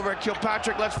it over.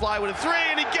 Kilpatrick lets fly with a 3,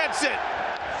 and he gets it.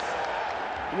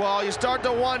 Well, you start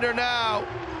to wonder now,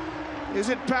 is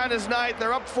it Pana's night?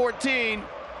 They're up 14.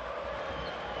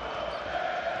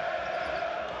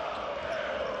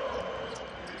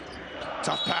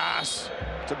 Tough pass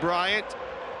to Bryant.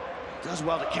 Does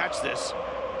well to catch this,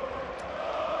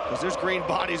 because there's green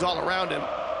bodies all around him.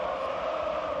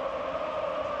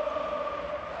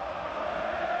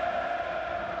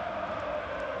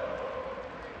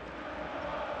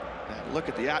 Look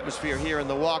at the atmosphere here in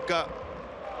the walk-up.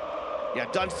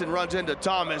 Yeah, Dunston runs into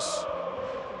Thomas.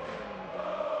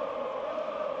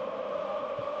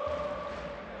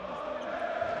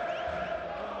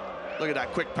 Look at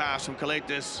that quick pass from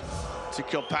Calathes to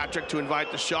Kilpatrick to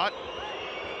invite the shot.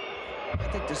 I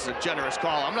think this is a generous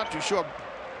call. I'm not too sure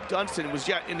Dunstan was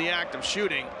yet in the act of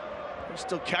shooting. He's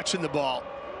still catching the ball.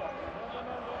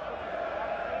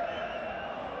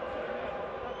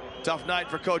 Tough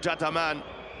night for Coach Ataman.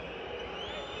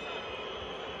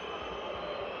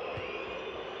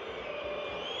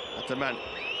 Ataman,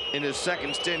 in his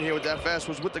second stint here with FS,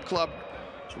 was with the club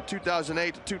from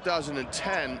 2008 to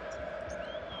 2010.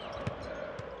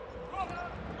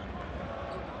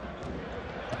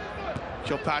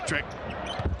 Kilpatrick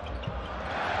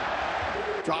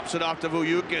drops it off to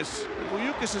Vujukis.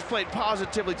 Vujukis has played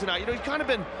positively tonight. You know, he's kind of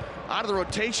been out of the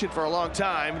rotation for a long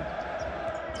time.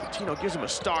 Tino gives him a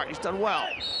start. He's done well.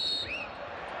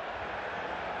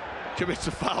 Commits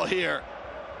a foul here.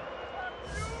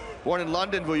 Born in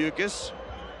London, Vujukis.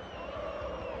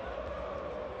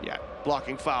 Yeah,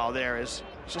 blocking foul there is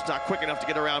just not quick enough to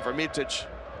get around for Mitic.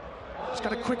 He's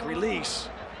got a quick release.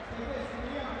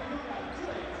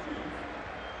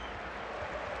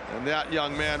 And that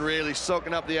young man really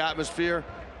soaking up the atmosphere.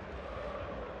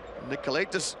 The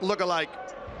Calathes look-alike.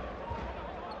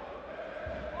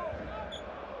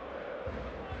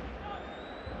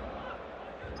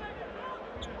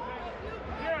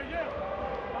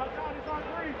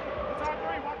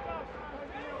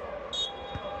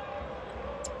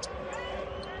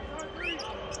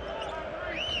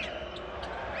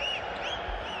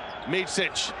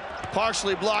 Mitic,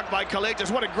 partially blocked by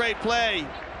Calathes. What a great play.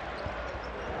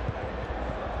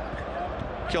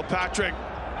 Kilpatrick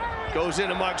goes in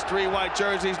amongst three white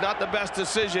jerseys. Not the best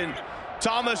decision.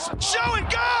 Thomas, show and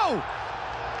go!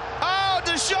 Oh,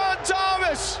 DeShaun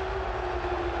Thomas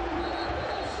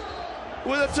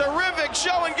with a terrific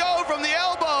show and go from the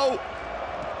elbow.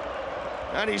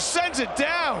 And he sends it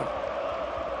down.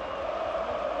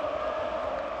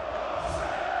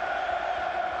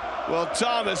 Well,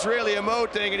 Thomas really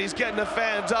emoting, and he's getting the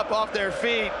fans up off their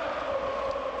feet.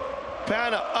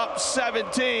 Pana up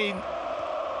 17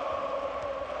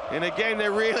 in a game they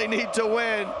really need to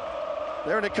win.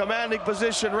 They're in a commanding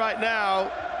position right now,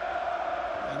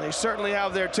 and they certainly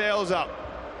have their tails up.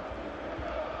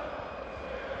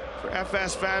 For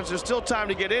FS fans, there's still time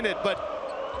to get in it, but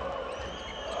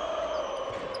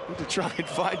need to try and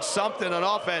find something on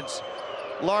offense.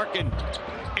 Larkin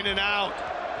in and out.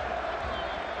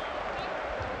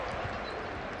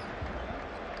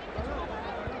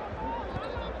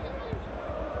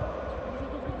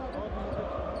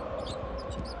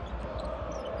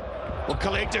 Well,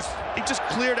 Calathes, he just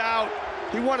cleared out.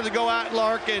 He wanted to go at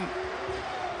Larkin,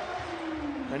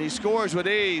 and he scores with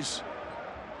ease.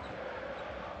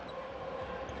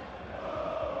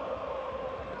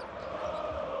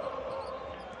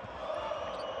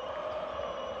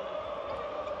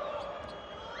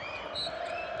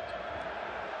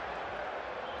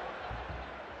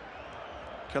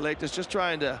 Calathes just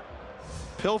trying to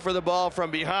pilfer the ball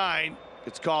from behind.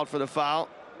 It's called for the foul.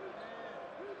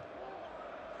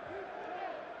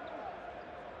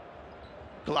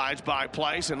 Glides by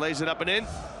Pleiss and lays it up and in.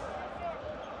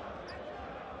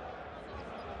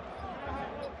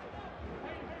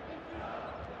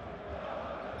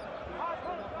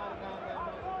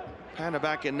 Pana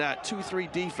back in that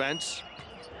 2-3 defense.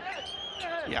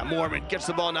 Yeah, Mormon gets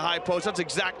the ball in the high post. That's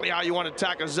exactly how you want to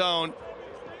attack a zone.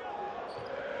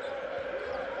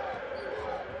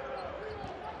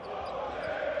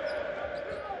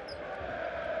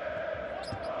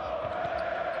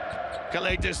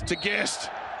 Calathes to Gist.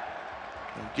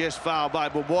 And Gist fouled by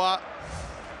Beaubois.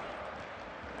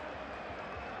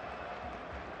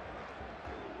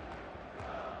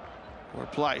 Or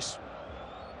Pleiss.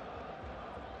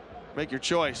 Make your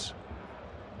choice.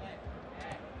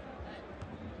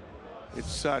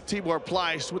 It's Tibor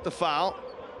Pleiss with the foul.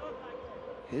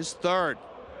 His third.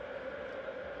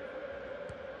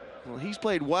 Well, he's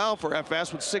played well for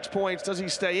FS with 6 points. Does he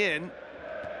stay in?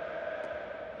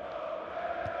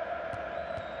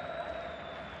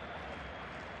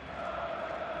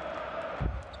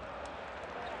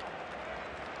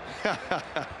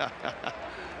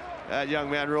 That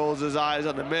young man rolls his eyes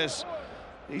on the miss.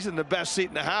 He's in the best seat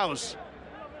in the house.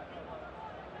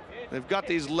 They've got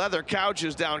these leather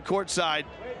couches down courtside.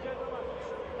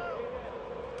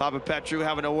 Papa Petru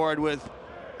having a word with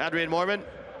Adrian Mormon.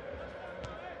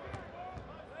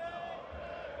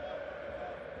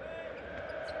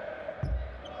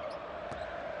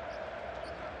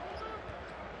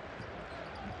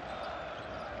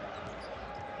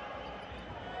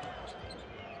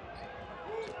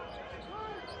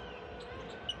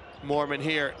 Mormon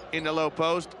here in the low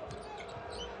post.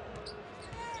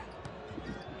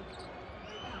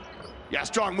 Yeah,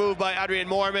 strong move by Adrian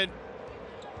Mormon.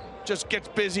 just gets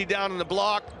busy down in the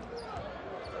block.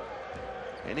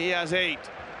 And he has 8.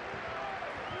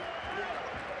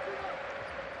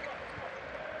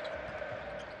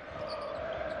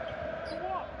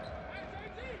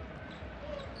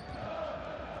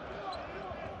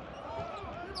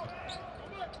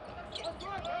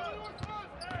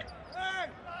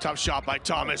 Tough shot by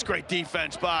Thomas, great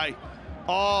defense by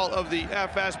all of the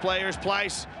FS players.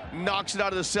 Pleiss knocks it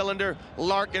out of the cylinder.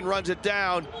 Larkin runs it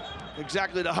down.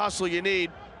 Exactly the hustle you need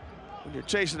when you're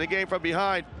chasing the game from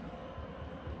behind.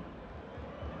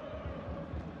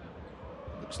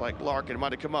 Looks like Larkin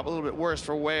might have come up a little bit worse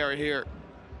for Ware here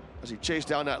as he chased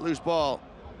down that loose ball.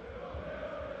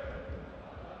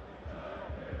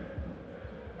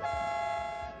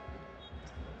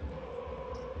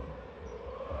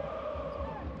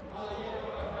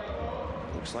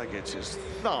 Looks like it's his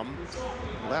thumb,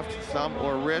 left thumb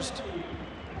or wrist.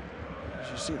 As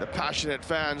you see the passionate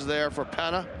fans there for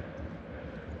Pana.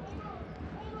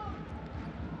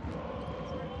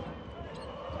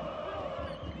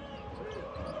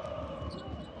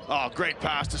 Oh, great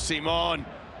pass to Simon.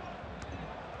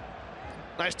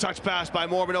 Nice touch pass by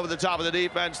Mormon over the top of the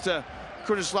defense to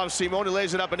Krunoslav Simon, who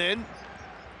lays it up and in.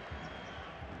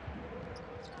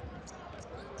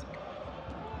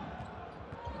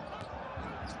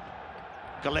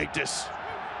 Calathes,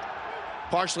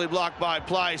 partially blocked by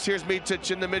Pleiss. Here's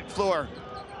Micic in the mid-floor.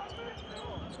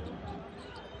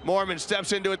 Mormon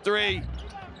steps into a 3,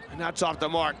 and that's off the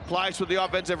mark. Pleiss with the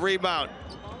offensive rebound.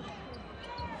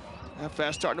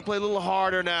 FS starting to play a little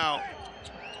harder now.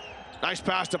 Nice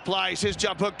pass to Pleiss. His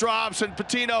jump hook drops, and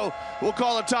Patino will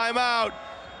call a timeout.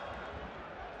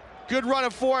 Good run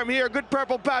of form here. Good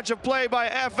purple patch of play by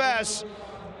FS,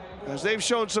 as they've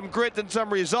shown some grit and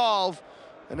some resolve.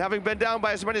 And having been down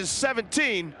by as many as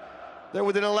 17, they're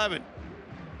within 11.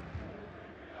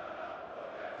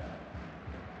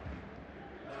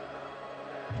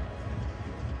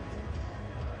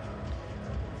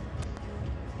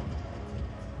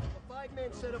 A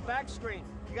 5-man set of back screen.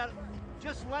 You got to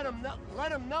just let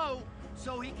him know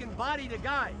so he can body the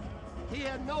guy. He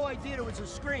had no idea it was a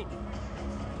screen.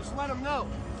 Just let him know.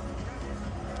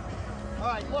 All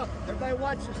right, look, everybody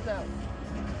watch this now.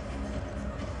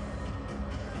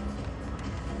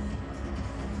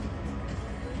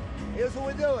 Here's what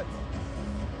we're doing.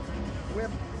 We're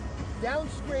down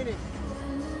screening,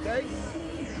 okay?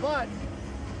 But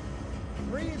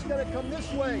 3 is gonna come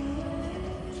this way.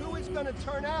 2 is gonna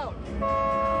turn out.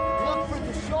 Look for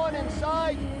DeShaun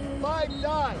inside, 5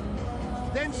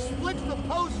 dive. Then split the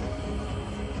post.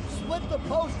 Split the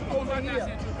post over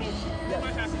here.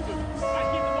 Yes.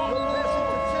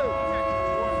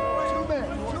 Two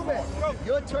men.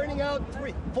 You're turning out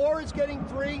 3. 4 is getting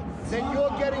 3, then you're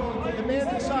getting the man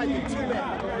inside, the 2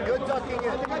 men. You're ducking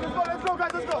in. Let's go,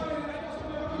 guys, let's go.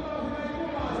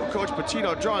 Coach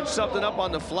Patino drawing something up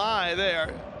on the fly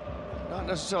there. Not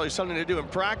necessarily something to do in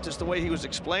practice, the way he was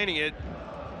explaining it.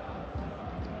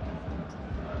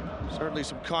 Certainly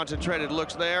some concentrated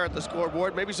looks there at the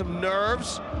scoreboard. Maybe some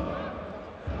nerves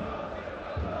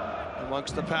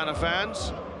amongst the Pana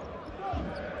fans.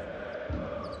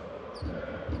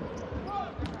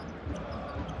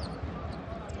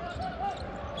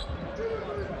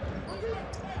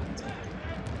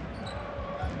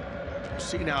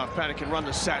 See now if Pana can run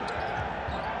the set.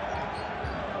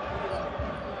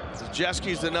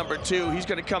 Jeski's the number 2. He's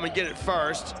going to come and get it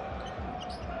first.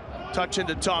 Touch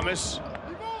into Thomas.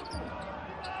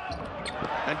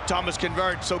 And Thomas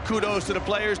converts, so kudos to the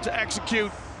players to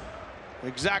execute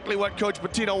exactly what Coach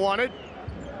Patino wanted.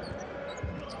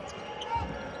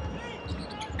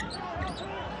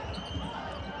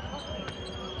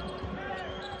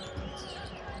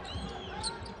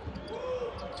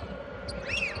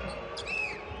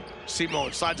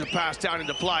 Simon slides a pass down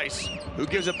into Pleiss, who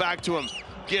gives it back to him.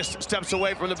 Gist steps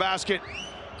away from the basket.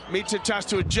 Micic has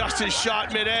to adjust his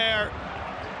shot midair.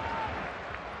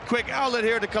 Quick outlet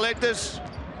here to Calathes.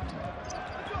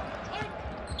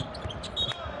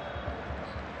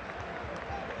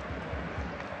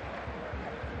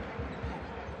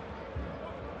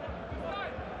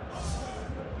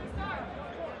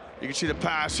 You can see the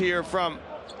pass here from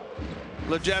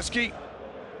Lejeski.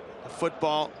 The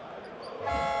football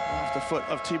off the foot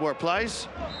of Tibor Pleiss.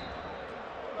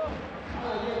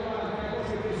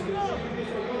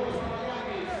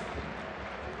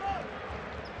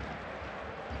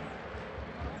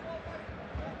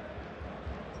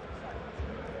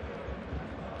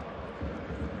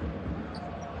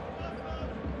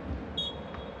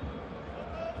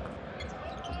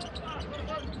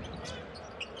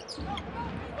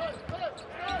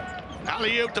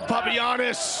 Alley-oop to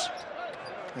Papagiannis.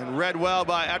 And read well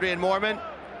by Adrian Mormon.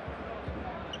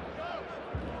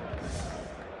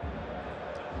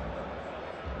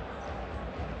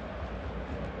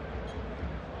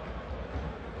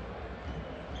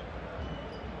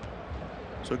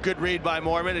 So good read by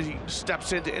Mormon as he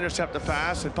steps in to intercept the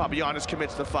pass, and Papagiannis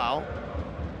commits the foul.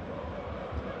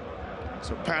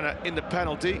 So Pana in the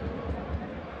penalty.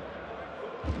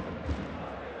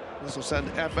 This will send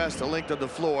FS the length of the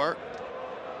floor.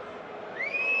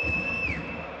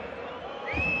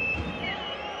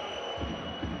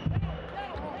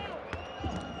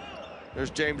 There's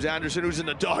James Anderson, who's in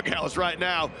the doghouse right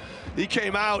now. He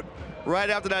came out right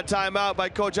after that timeout by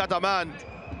Coach Ataman.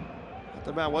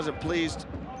 Ataman wasn't pleased,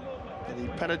 and he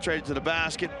penetrated to the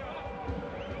basket.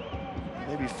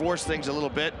 Maybe forced things a little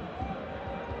bit.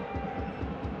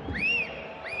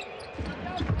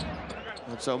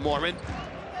 And so Mormon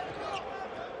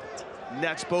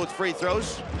nets both free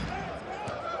throws.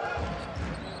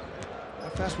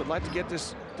 FS would like to get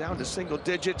this down to single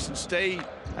digits and stay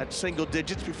at single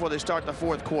digits before they start the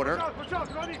fourth quarter.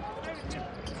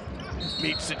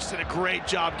 Micic did a great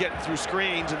job getting through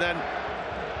screens, and then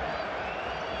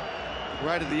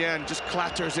right at the end just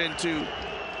clatters into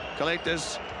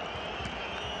Calathes.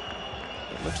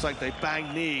 It looks like they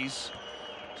banged knees.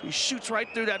 So he shoots right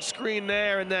through that screen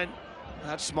there, and then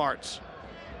that's smarts.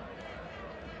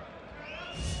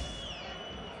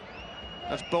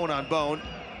 That's bone on bone.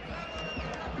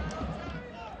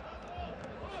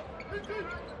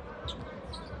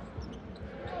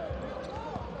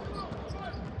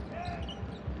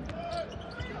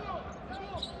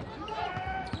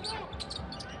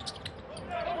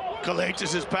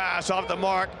 Calathes' pass off the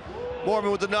mark.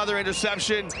 Mormon with another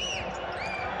interception.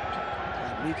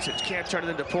 Micic can't turn it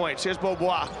into points. Here's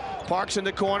Beaubois. Parks in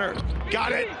the corner.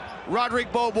 Got it.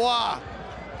 Rodrigue Beaubois.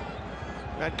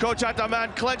 And Coach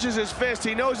Ataman clenches his fist.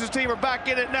 He knows his team are back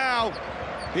in it now.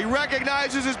 He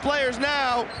recognizes his players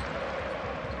now.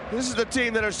 This is the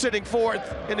team that are sitting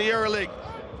fourth in the EuroLeague.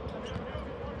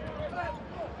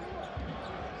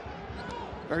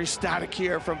 Very static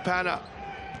here from Pana.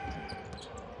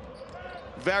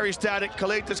 Very static.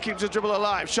 Calathes keeps his dribble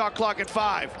alive. Shot clock at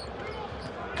 5.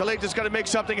 Calathes got to make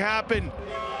something happen.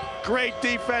 Great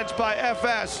defense by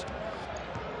FS.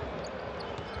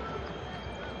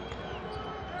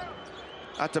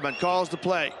 Ataman calls the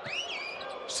play.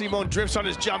 Simon drifts on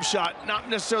his jump shot. Not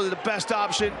necessarily the best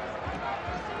option.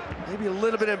 Maybe a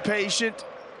little bit impatient.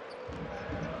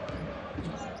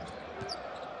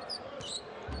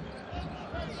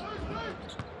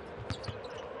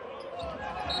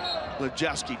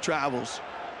 Lejeski travels.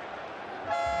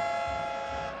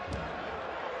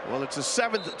 Well, it's the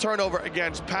 7th turnover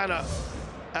against Pana.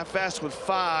 FS with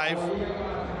 5.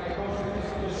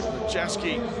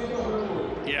 Lejeski,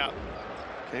 yeah,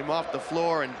 came off the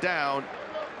floor and down.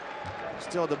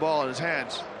 Still had the ball in his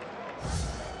hands.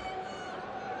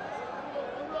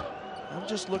 I'm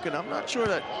just looking, I'm not sure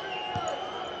that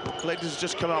Calathes has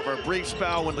just come out for a brief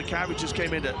spell when Lekavich just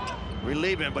came in to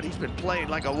relieve him, but he's been playing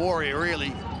like a warrior,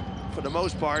 really, for the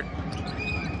most part.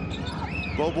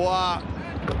 Beaubois,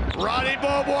 Ronnie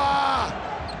Beaubois.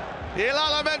 Il a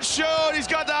la main chaude, he's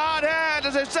got the hot hand,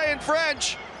 as they say in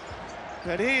French.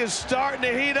 And he is starting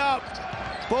to heat up.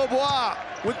 Beaubois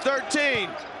with 13.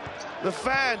 The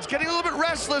fans getting a little bit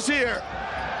restless here.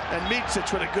 And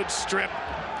Micic with a good strip.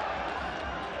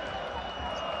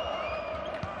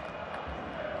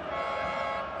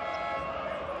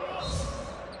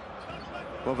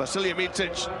 Well, Vasilije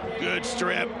Micic, good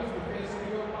strip.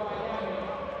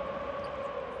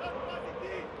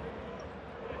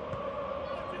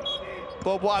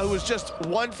 Beaubois, who was just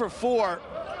 1 for 4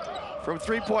 from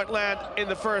three-point land in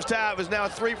the first half, is now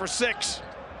 3 for 6.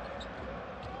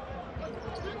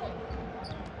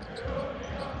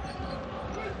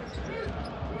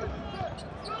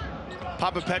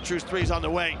 Papapetru's 3's on the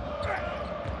way.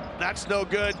 That's no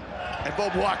good. And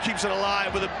Beaubois keeps it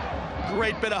alive with a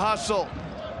great bit of hustle.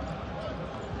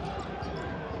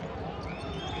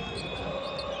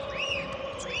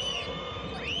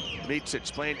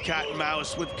 Micic playing cat and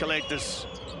mouse with Calathes.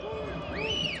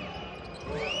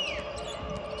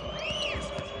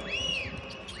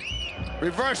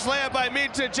 Reverse layup by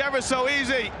Micic, ever so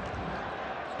easy.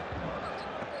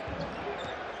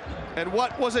 And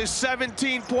what was a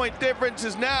 17-point difference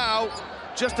is now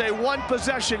just a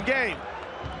 1-possession game.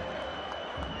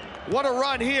 What a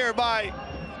run here by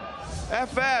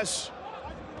FS.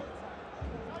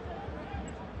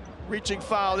 Reaching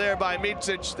foul there by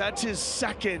Micic. That's his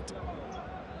 2nd.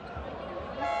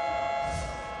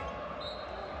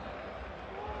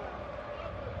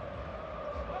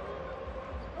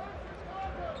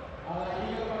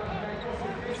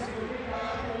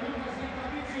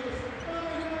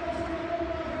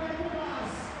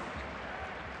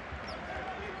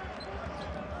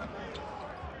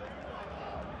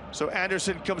 So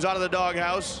Anderson comes out of the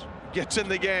doghouse, gets in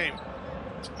the game.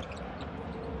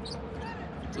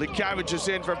 Likavich is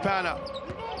in for Pana.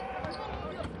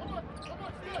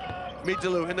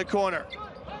 Mitalu in the corner.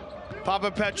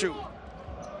 Papapetru.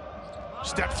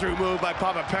 Step through move by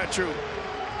Papapetru.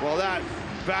 Well, that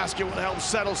basket will help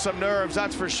settle some nerves,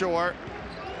 that's for sure.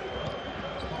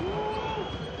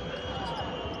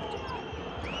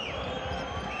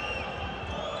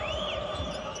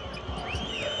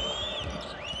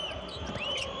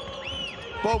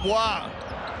 Beaubois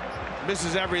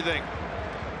misses everything.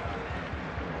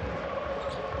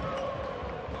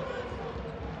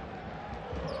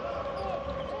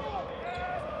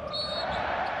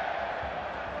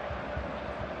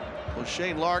 Well,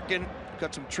 Shane Larkin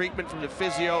got some treatment from the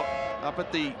physio up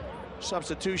at the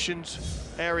substitutions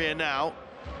area now.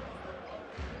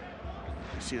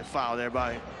 You see the foul there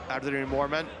by Adrian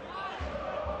Moorman.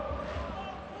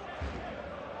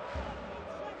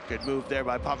 Good move there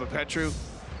by Papapetru.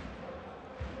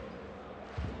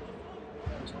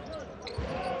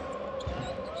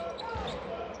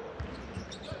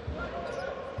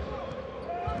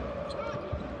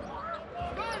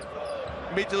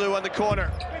 Mitalu on the corner.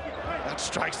 That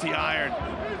strikes the iron.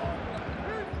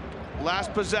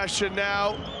 Last possession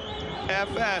now.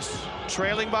 FS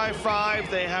trailing by 5.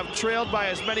 They have trailed by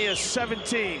as many as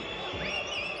 17.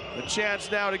 The chance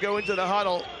now to go into the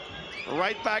huddle.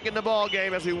 Right back in the ball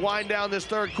game as we wind down this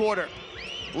third quarter.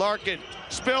 Larkin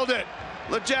spilled it.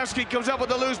 Lejewski comes up with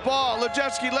the loose ball.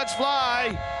 Lejewski lets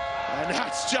fly. And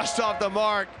that's just off the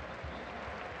mark.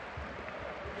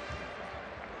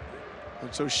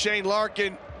 And so Shane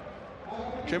Larkin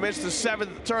commits the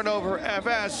 7th turnover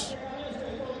FS.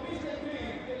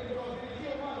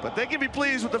 But they can be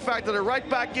pleased with the fact that they're right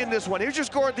back in this one. Here's your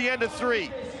score at the end of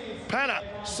 3. Pana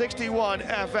 61,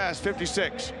 FS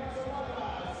 56.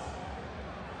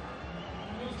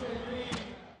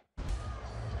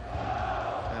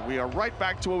 And we are right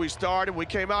back to where we started. We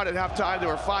came out at halftime. There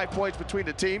were 5 points between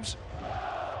the teams.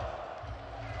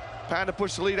 Pana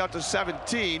pushed the lead out to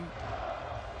 17.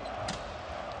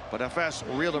 But FS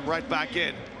reeled them right back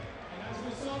in.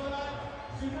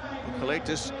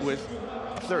 Calathes with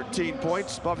 13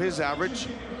 points above his average.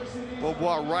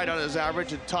 Beaubois right on his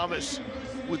average, and Thomas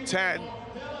with 10.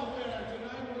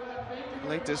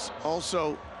 Calathes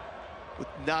also with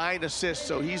 9 assists,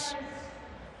 so he's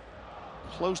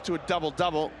close to a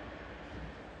double-double.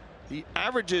 He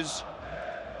averages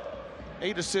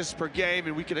 8 assists per game,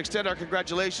 and we can extend our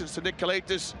congratulations to Nick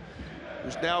Calathes,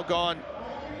 who's now gone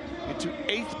into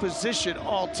 8th position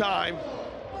all-time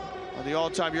on the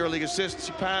all-time EuroLeague assists.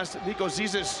 He passed Nico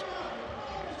Zizis,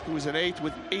 who was in 8th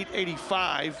with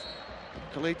 885.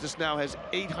 Calathes now has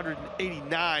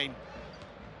 889.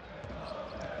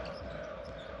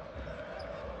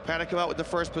 Pana come out with the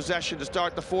first possession to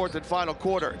start the 4th and final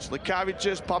quarter. It's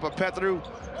Likavichis, Papapetru,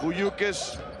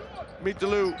 Vujukis,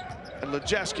 Mitalu, and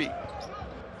Lejewski.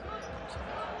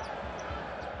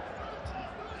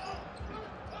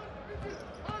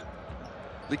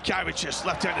 Likavichis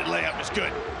left-handed layup is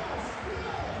good.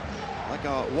 Like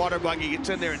a water buggy, gets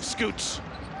in there and scoots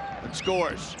and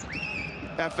scores.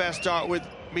 FS start with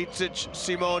Micic,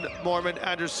 Simon, Moorman,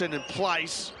 Anderson, and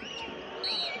Pleiss.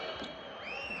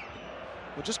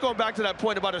 Well, just going back to that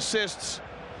point about assists,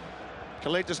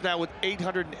 Calathes now with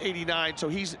 889, so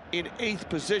he's in 8th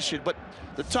position, but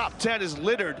the top 10 is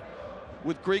littered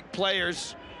with Greek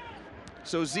players.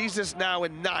 So Zizis now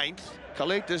in 9th,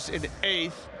 Calathes in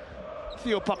 8th,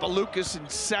 Theo Papaloukas in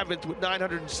 7th with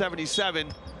 977.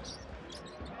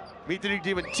 Dimitri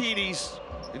Diamantidis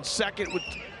in 2nd with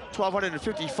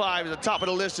 1,255. At the top of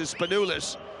the list is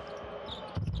Spanoulis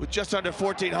with just under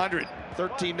 1,400,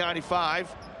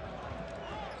 1,395.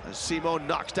 As Simon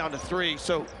knocks down to 3.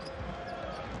 So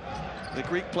the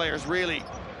Greek players really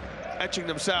etching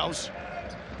themselves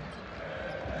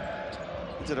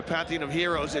into the pantheon of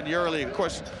heroes in EuroLeague. Of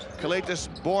course, Calathes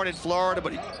born in Florida,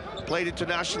 but he played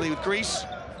internationally with Greece.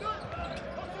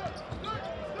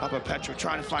 Papapetru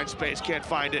trying to find space, can't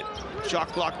find it. Shot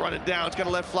clock running down, it's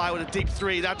gonna let fly with a deep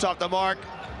 3, that's off the mark.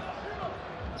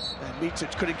 And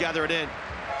Micic couldn't gather it in.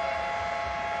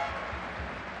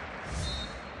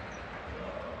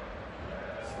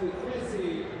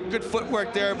 Good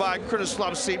footwork there by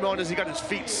Krunoslav Simon as he got his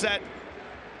feet set.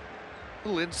 A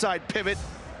little inside pivot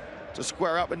to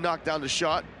square up and knock down the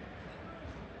shot.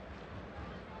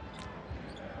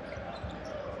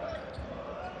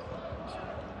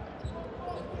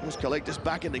 Here's Calathes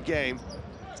back in the game.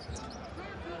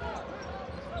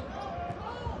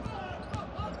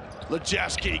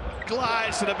 Lejewski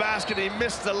glides to the basket, he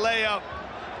missed the layup.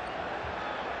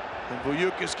 And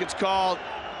Vujukis gets called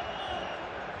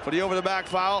for the over-the-back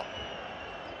foul.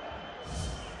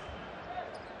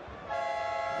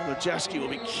 Olszewski will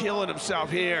be killing himself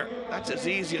here. That's as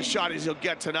easy a shot as he'll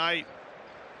get tonight.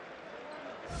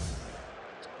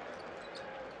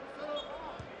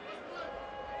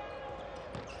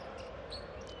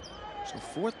 So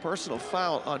fourth personal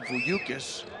foul on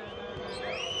Vujukis.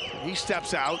 He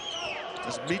steps out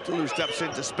as Mitolu steps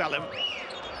in to spell him.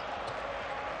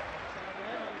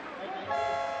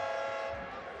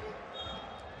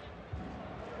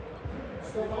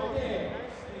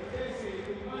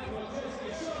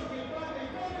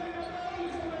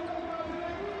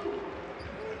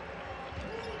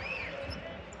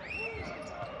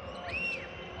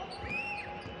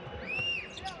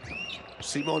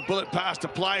 Simon bullet pass to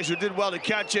Pleiss, who did well to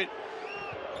catch it.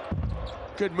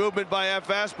 Good movement by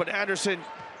FS, but Anderson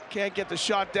can't get the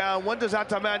shot down. When does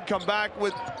Ataman come back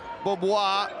with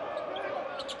Beaubois?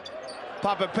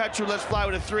 Papapetru lets fly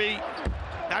with a three.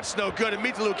 That's no good, and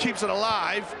Mitolu keeps it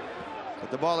alive. But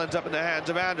the ball ends up in the hands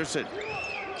of Anderson.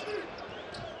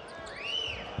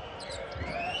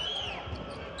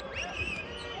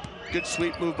 Good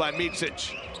sweep move by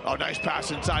Micic. Oh, nice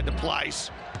pass inside to Pleiss.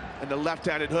 And the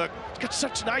left-handed hook. He's got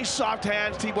such nice soft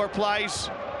hands, Tibor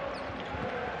Pleiss.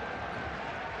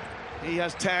 He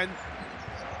has 10.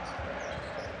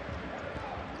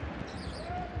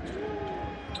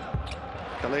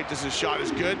 Calathes' shot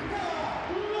is good.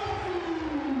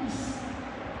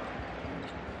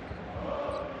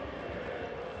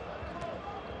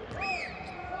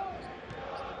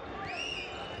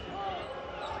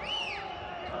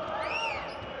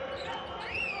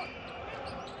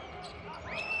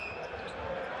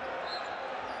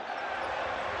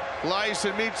 Pleiss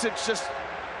and Micic just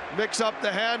mix up the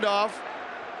handoff.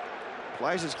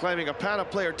 Pleiss is claiming a Pana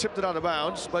player tipped it out of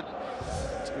bounds, but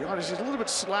to be honest, he's a little bit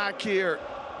slack here.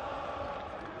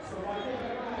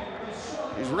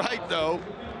 He's right, though.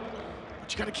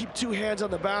 But you got to keep two hands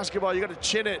on the basketball. You got to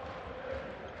chin it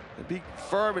and be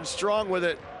firm and strong with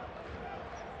it.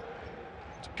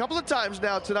 A couple of times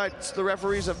now tonight, the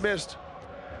referees have missed.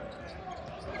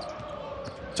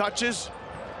 Touches.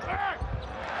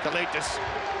 Calathes.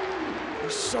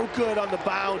 He's so good on the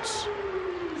bounce.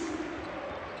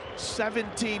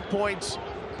 17 points,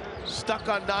 stuck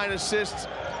on 9 assists,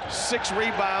 6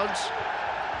 rebounds.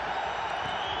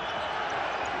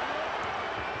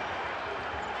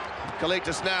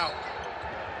 Calathes now.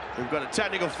 We've got a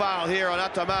technical foul here on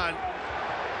Ataman,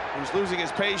 who's losing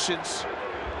his patience.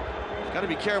 He's got to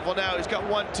be careful now. He's got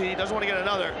one tee, doesn't want to get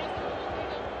another.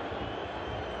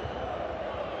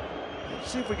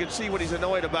 Let's see if we can see what he's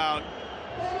annoyed about.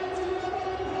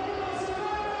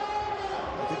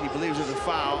 I think he believes it's a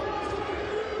foul.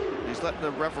 He's letting the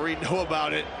referee know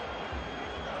about it.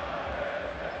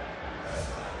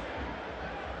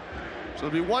 So it'll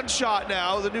be one shot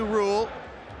now, the new rule.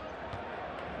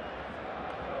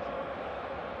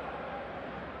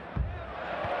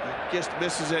 Gist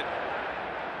misses it.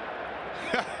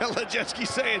 Olszewski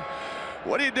saying,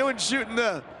 what are you doing shooting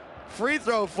the free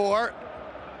throw for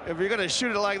if you're gonna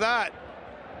shoot it like that?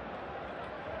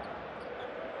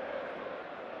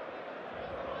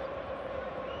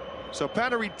 So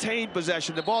Pana retained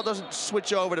possession. The ball doesn't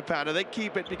switch over to Pana. They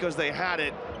keep it because they had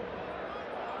it.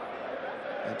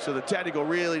 And so the technical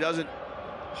really doesn't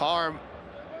harm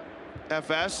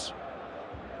FS.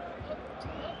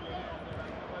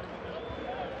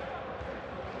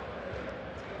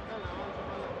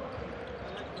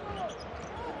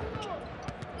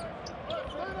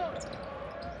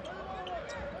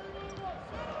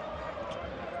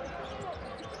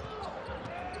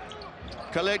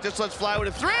 Calathes lets fly with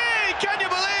a three! Can you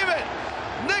believe it?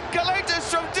 Nick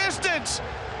Calathes from distance.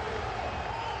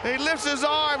 He lifts his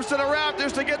arms to the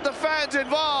Raptors to get the fans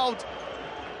involved.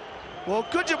 Well,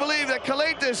 could you believe that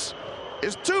Calathes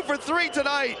is 2 for 3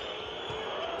 tonight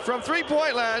from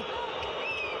three-point land?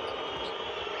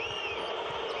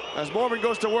 As Mormon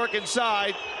goes to work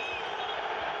inside.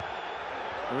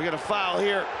 And we get a foul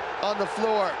here on the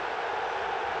floor.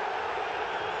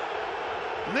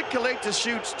 Nick Calathes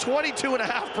shoots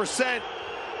 22.5%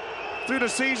 through the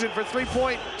season for 3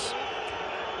 points.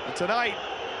 And tonight,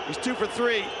 he's 2 for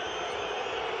 3.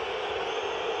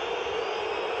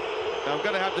 Now, I'm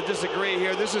gonna have to disagree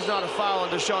here. This is not a foul on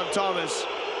DeShaun Thomas.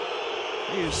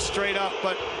 He is straight up,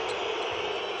 but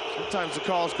sometimes the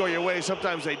calls go your way,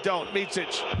 sometimes they don't.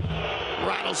 Micic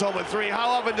rattles home a three. How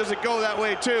often does it go that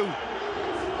way, too?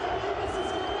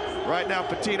 Right now,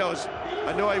 Patino's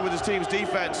annoyed with his team's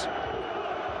defense.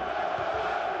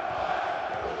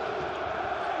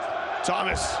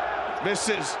 Thomas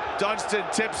misses, Dunston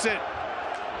tips it.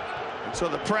 And so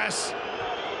the press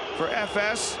for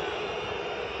FS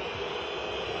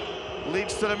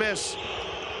leads to the miss.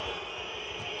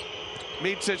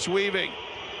 Micic weaving.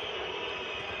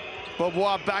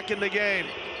 Beaubois back in the game.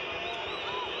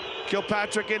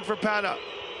 Kilpatrick in for Pana.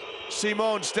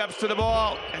 Simon steps to the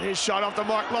ball, and his shot off the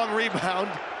mark, long rebound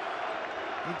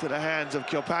into the hands of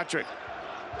Kilpatrick.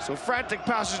 So frantic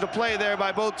passes to play there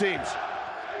by both teams.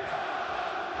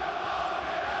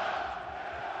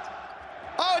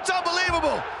 Oh, it's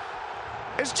unbelievable.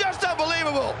 It's just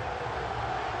unbelievable.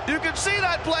 You can see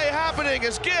that play happening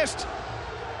as Gist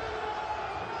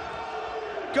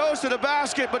goes to the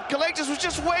basket, but Calathes was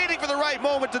just waiting for the right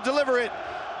moment to deliver it.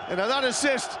 And on that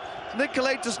assist, Nick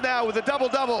Calathes now with a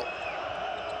double-double.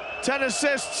 10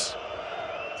 assists,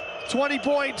 20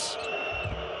 points,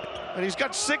 and he's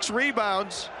got 6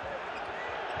 rebounds.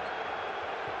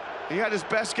 He had his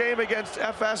best game against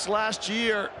FS last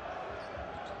year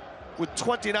with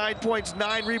 29 points,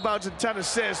 9 rebounds, and 10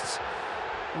 assists.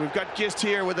 And we've got Gist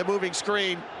here with a moving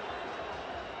screen.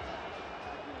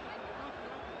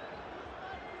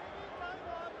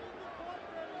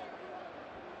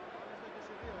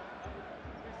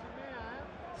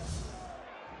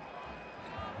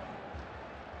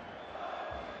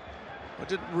 I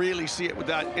didn't really see it with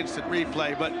that instant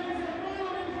replay, but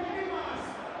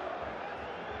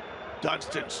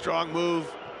Dunston, strong move.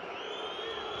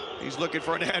 He's looking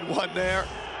for an and one there.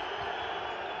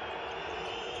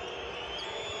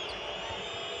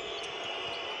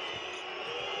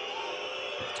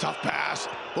 Tough pass.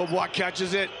 Beaubois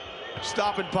catches it.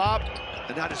 Stop and pop,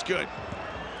 and that is good.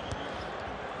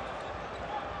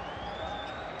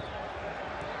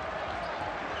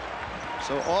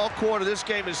 So all quarter, this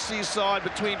game is seesawed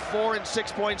between 4 and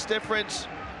 6 points difference.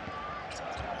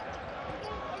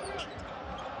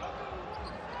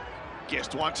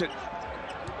 Gist wants it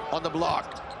on the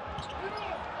block.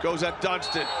 Goes at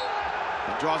Dunston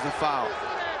and draws the foul.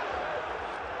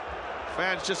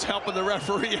 Fans just helping the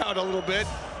referee out a little bit.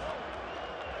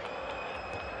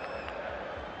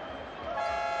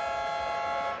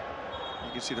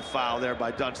 You can see the foul there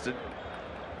by Dunston.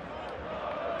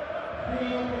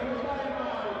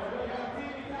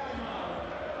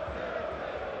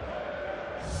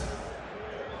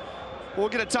 We'll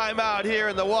get a timeout here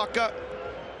in the walk-up.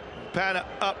 Pana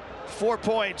up 4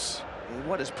 points in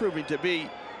what is proving to be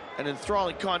an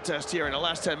enthralling contest here in the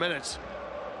last 10 minutes.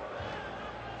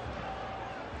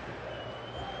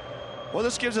 Well,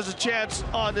 this gives us a chance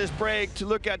on this break to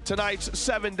look at tonight's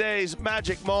 7 days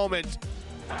magic moment.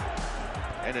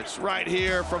 And it's right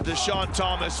here from DeShaun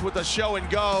Thomas with a show and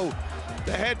go.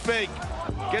 The head fake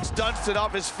gets Dunston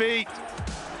off his feet.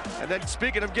 And then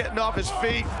speaking of getting off his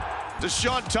feet,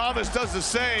 DeShaun Thomas does the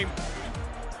same.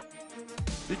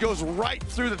 He goes right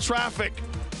through the traffic,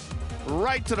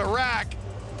 right to the rack,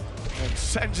 and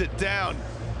sends it down.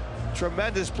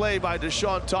 Tremendous play by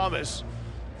DeShaun Thomas.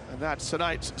 And that's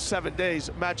tonight's 7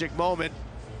 days magic moment.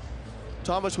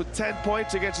 Thomas with 10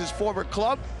 points against his former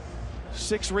club,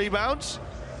 6 rebounds.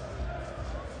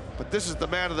 But this is the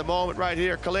man of the moment right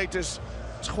here. Calathes,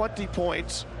 20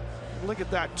 points. Look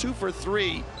at that, 2 for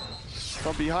 3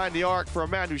 from behind the arc for a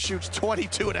man who shoots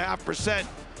 22.5%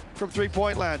 from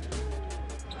three-point land.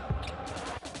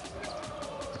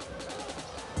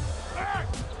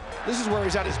 This is where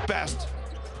he's at his best,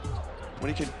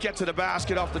 when he can get to the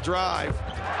basket off the drive.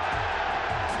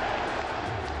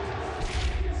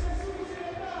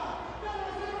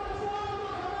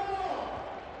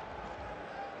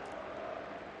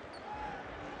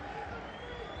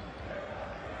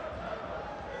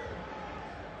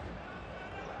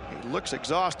 He looks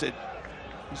exhausted.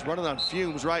 He's running on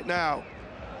fumes right now.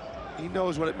 He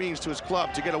knows what it means to his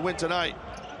club to get a win tonight.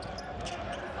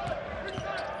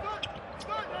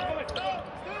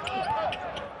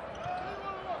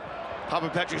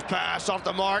 Kilpatrick's pass off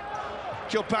the mark.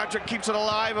 Kilpatrick keeps it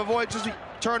alive, avoids his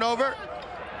turnover.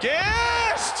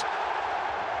 Gist!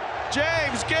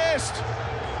 James Gist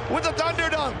with the thunder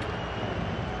dunk.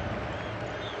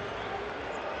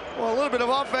 Well, a little bit of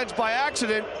offense by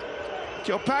accident.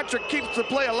 Kilpatrick keeps the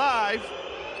play alive,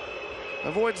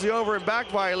 avoids the over and back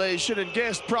violation, and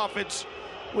Gist profits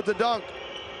with the dunk.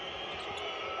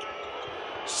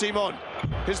 Simon,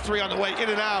 his 3 on the way, in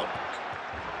and out.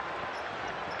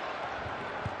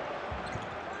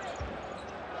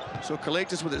 So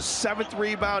Calathes with his 7th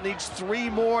rebound, needs 3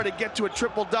 more to get to a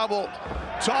triple-double.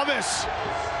 Thomas,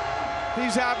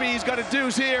 he's happy, he's got a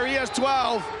deuce here, he has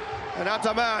 12. And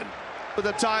Ataman with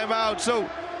a timeout. So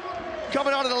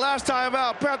coming out of the last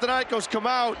timeout, Panathinaikos come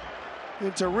out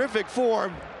in terrific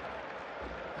form.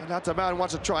 And Ataman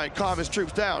wants to try and calm his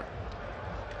troops down.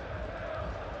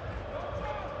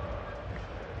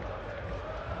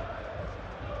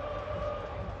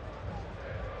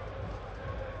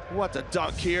 What a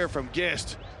dunk here from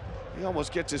Gist. He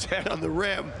almost gets his head on the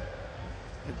rim.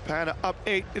 And Pana up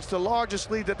 8. It's the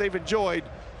largest lead that they've enjoyed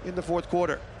in the fourth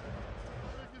quarter.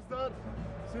 Is there.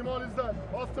 Simon is there.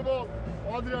 Pass the ball.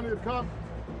 Adrian here, come.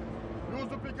 Use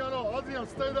the pick and roll. Adrian,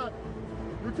 stay there.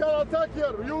 You can attack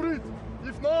here. You read.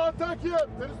 If no attack here,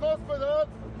 there is no space there.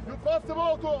 You pass the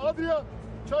ball to Adrian.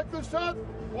 Check the shot.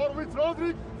 Or with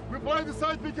Rodrigue, we play the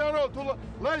side pick and roll to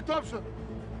late option.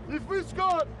 If we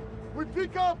score, we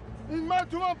pick up in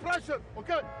man-to-man pressure.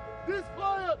 Okay? This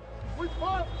player with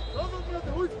 5 doesn't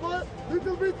matter which player,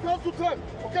 little bit comes to 10.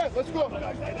 Okay, let's go.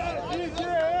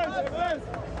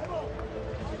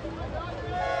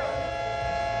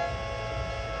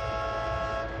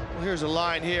 Well, here's a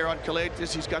line here on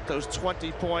Calathes. He's got those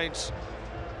 20 points,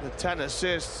 the 10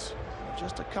 assists,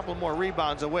 just a couple more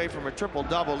rebounds away from a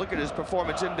triple-double. Look at his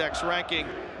performance index ranking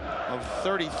of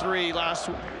 33 last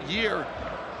year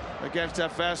against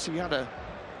FS. He had a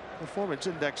performance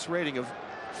index rating of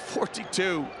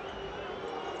 42.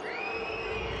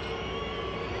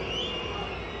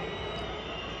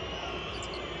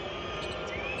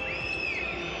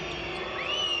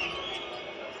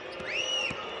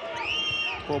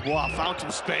 Beaubois found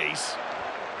some space.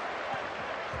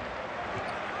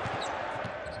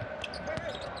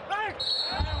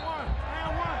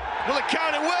 Will it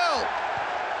count? It will.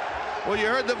 Well, you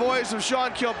heard the voice of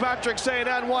Sean Kilpatrick saying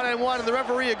and one, and the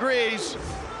referee agrees.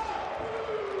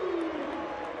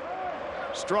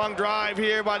 Strong drive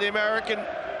here by the American,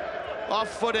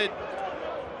 off-footed.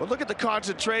 But look at the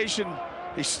concentration.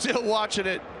 He's still watching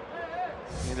it.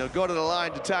 And he'll go to the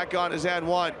line to tack on his and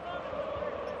one.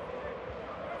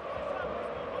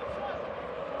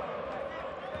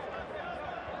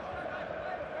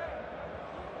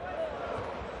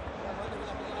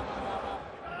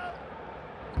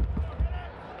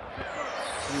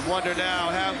 You wonder now,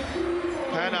 have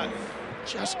Pana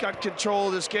just got control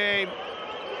of this game?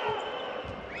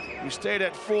 We stayed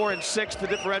at 4 and 6, the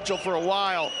differential, for a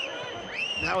while.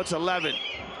 Now it's 11.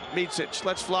 Micic,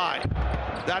 let's fly.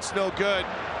 That's no good.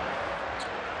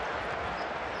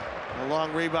 A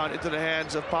long rebound into the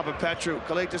hands of Papapetru.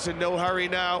 Calathes in no hurry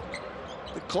now.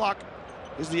 The clock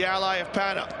is the ally of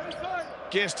Pana.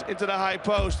 Gist into the high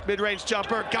post, mid-range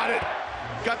jumper, got it.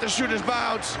 Got the shooter's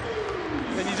bounce.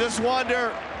 And you just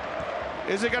wonder,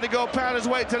 is it going to go Pana's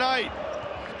way tonight?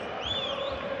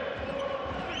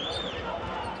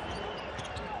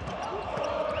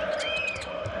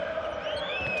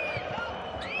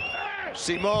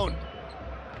 Simon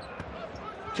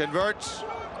converts.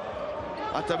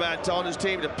 Ataman telling his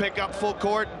team to pick up full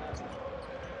court.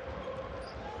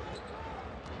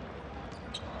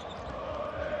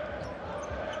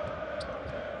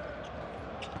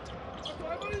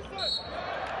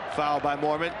 Foul by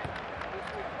Mormon.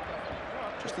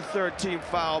 Just the third team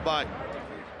foul by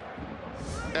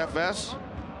FS.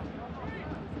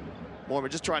 Mormon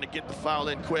just trying to get the foul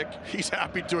in quick. He's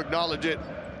happy to acknowledge it.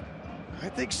 I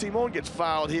think Simon gets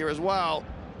fouled here as well.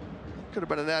 Could have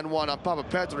been an N1 on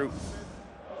Papapetru.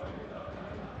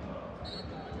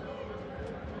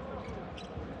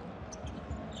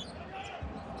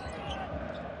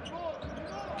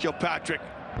 Kilpatrick.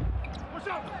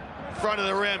 Front of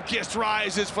the rim, Gist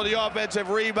rises for the offensive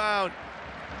rebound.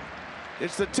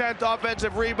 It's the 10th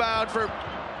offensive rebound for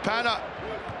Pana.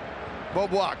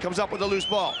 Beaubois comes up with a loose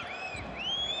ball.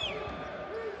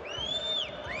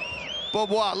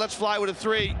 Beaubois, let's fly with a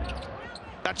 3.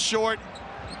 That's short.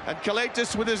 And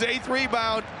Calathes with his 8th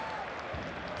rebound.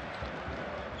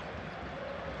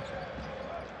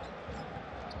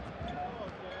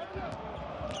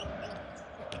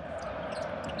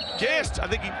 Gist, I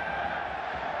think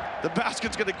the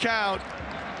basket's gonna count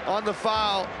on the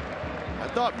foul. I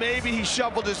thought maybe he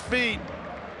shuffled his feet.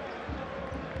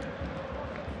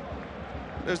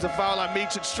 There's the foul on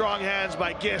Micic, strong hands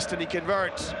by Gist, and he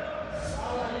converts.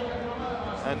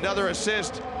 Another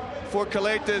assist for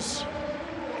Calathes.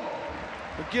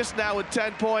 Gist now with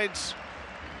 10 points.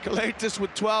 Calathes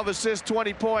with 12 assists,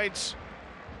 20 points,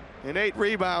 and 8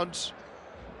 rebounds.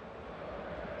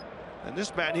 And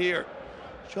this man here,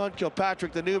 Sean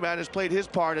Kilpatrick, the new man, has played his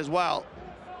part as well.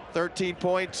 13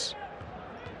 points.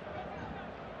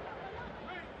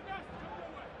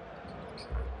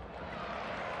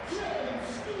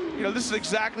 You know, this is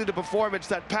exactly the performance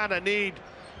that Pana need.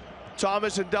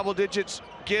 Thomas in double digits,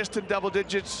 Gist in double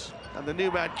digits, and the new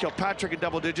man Kilpatrick in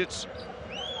double digits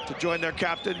to join their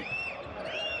captain.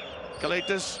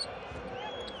 Calathes.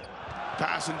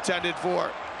 Pass intended for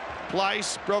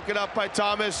Pleiss, broken up by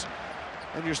Thomas.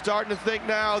 And you're starting to think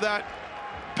now that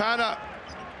Pana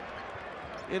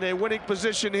in a winning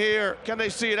position here. Can they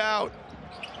see it out?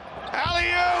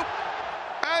 Alley-oop!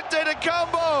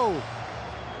 Antetokounmpo!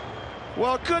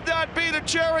 Well, could that be the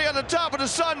cherry on the top of the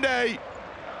sundae?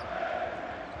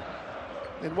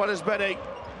 in what has been a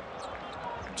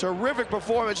terrific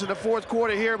performance in the fourth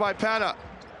quarter here by Pana.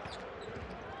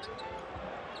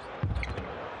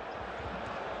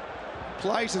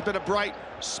 Pleiss has been a bright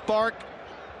spark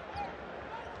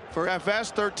for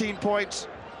FS, 13 points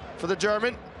for the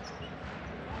German.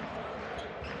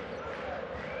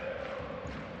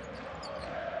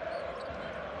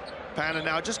 Pana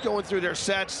now just going through their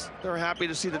sets. They're happy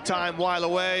to see the time while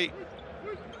away.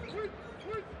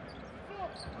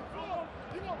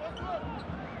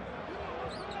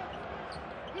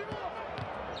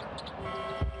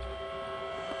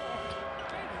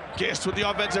 Gist with the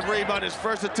offensive rebound. His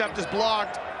first attempt is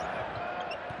blocked.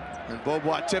 And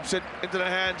Beaubois tips it into the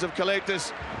hands of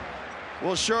Calathes.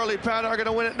 Well, surely Pana are going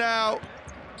to win it now.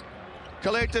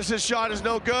 Calathes' shot is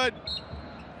no good.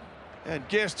 And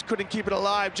Gist couldn't keep it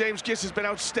alive. James Gist has been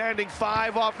outstanding.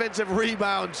 5 offensive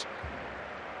rebounds.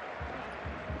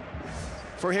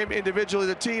 For him individually,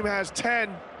 the team has 10.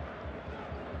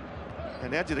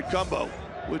 And Antetokounmpo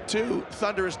with 2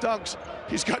 thunderous dunks.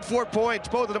 He's got 4 points,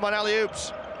 both of them on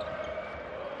alley-oops.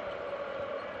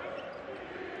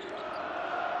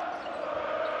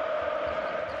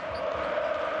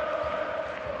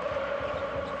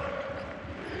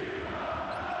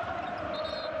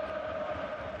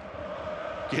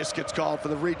 Gist gets called for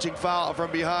the reaching foul from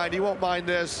behind. He won't mind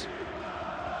this.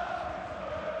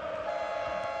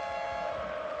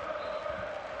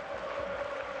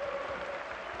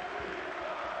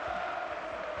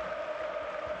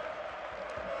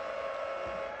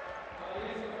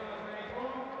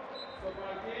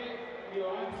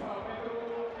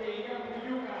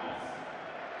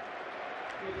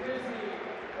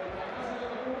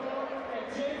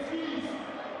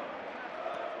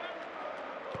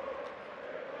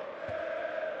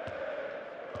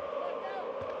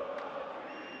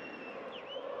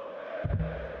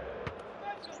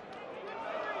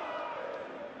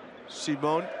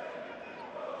 Simon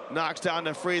knocks down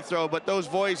the free throw, but those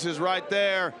voices right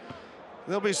there,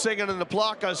 they'll be singing in the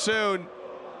Plaka soon.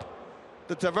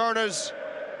 The tavernas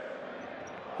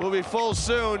will be full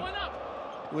soon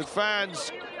with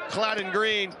fans clad in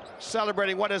green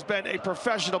celebrating what has been a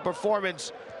professional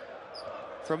performance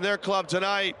from their club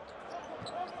tonight.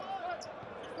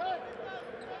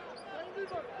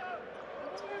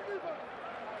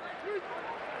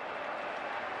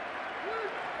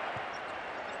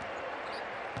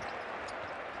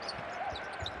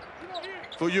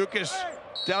 Fuyukis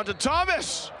down to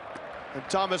Thomas, and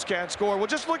Thomas can't score. Well,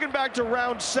 just looking back to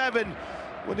round 7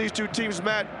 when these two teams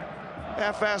met,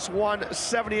 FS won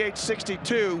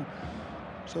 78-62,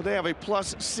 so they have a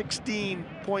plus 16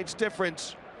 points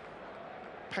difference.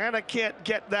 Pana can't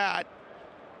get that,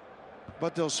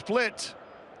 but they'll split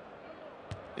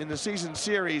in the season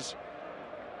series,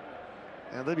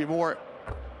 and they'll be more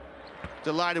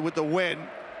delighted with the win.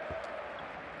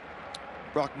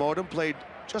 Brock Modem played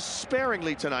just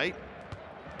sparingly tonight.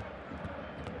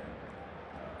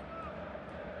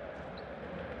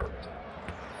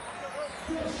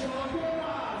 DeShaun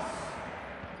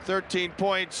 13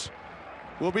 points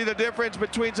will be the difference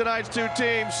between tonight's two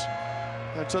teams.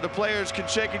 And so the players can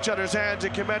shake each other's hands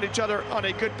and commend each other on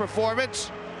a good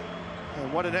performance.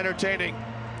 And what an entertaining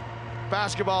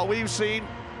basketball we've seen.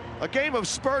 A game of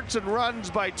spurts and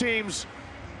runs by teams.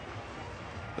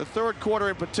 The third quarter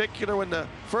in particular, when the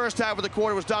first half of the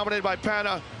quarter was dominated by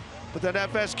Pana, but then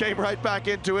FS came right back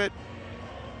into it.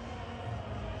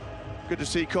 Good to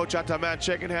see Coach Ataman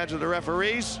shaking hands with the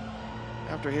referees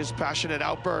after his passionate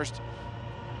outburst.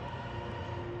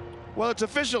 Well, it's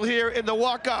official here in the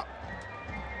walk-up.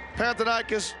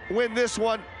 Panathinaikos win this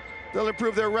one. They'll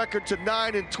improve their record to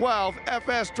 9-12.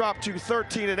 FS drop to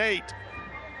 13-8.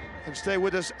 And stay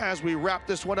with us as we wrap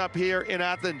this one up here in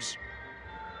Athens.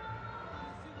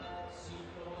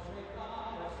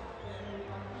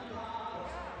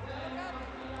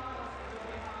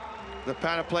 The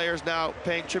Pana players now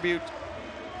paying tribute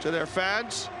to their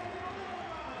fans.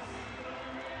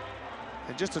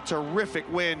 And just a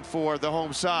terrific win for the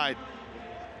home side.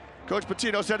 Coach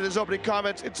Patino said in his opening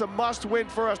comments, it's a must win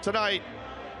for us tonight.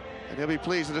 And he'll be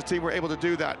pleased that his team were able to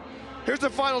do that. Here's the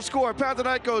final score.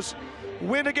 Panathinaikos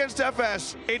win against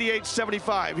FS,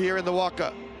 88-75 here in the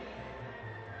walk-up.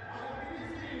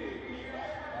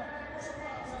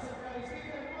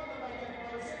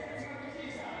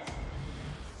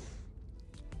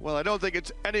 Well, I don't think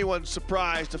it's anyone's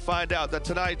surprise to find out that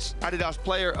tonight's Adidas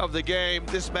player of the game,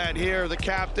 this man here, the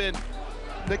captain,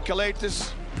 Nick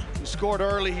Calathes, he scored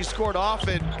early, he scored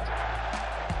often.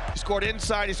 He scored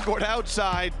inside, he scored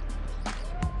outside.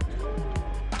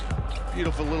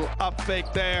 Beautiful little up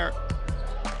fake there.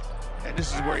 And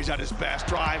this is where he's at his best,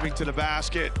 driving to the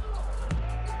basket.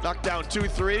 Knocked down 2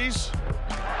 threes.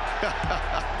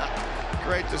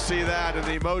 Great to see that, and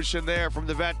the emotion there from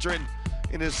the veteran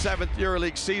in his 7th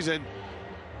EuroLeague season.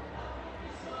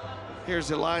 Here's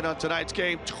the line on tonight's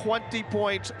game: 20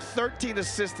 points, 13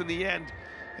 assists in the end,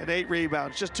 and 8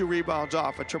 rebounds. Just 2 rebounds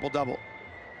off a triple-double.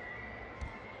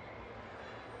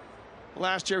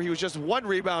 Last year, he was just 1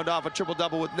 rebound off a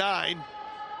triple-double with 9.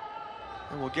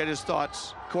 And we'll get his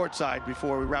thoughts courtside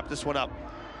before we wrap this one up.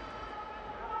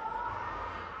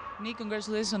 Nick,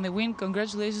 congratulations on the win.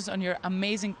 Congratulations on your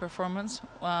amazing performance.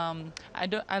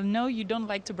 I know you don't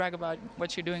like to brag about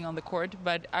what you're doing on the court,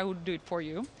 but I would do it for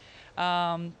you.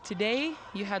 Today,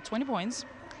 you had 20 points,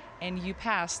 and you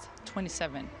passed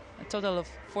 27. A total of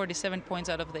 47 points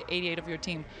out of the 88 of your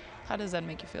team. How does that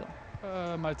make you feel?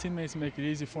 My teammates make it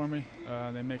easy for me.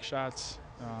 They make shots.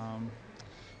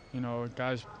 You know,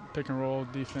 guys pick and roll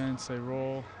defense, they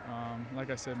roll. Like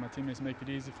I said, my teammates make it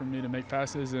easy for me to make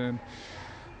passes, and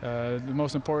the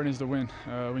most important is the win.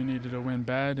 We needed a win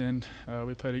bad, and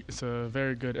we played. It's a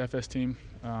very good FS team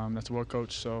that's well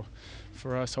coached. So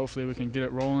for us, hopefully we can get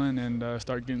it rolling and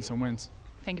start getting some wins.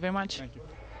 Thank you very much. Thank you.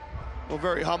 Well,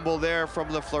 very humble there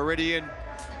from the Floridian.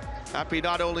 Happy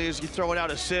not only is he throwing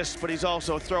out assists, but he's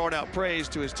also throwing out praise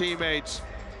to his teammates.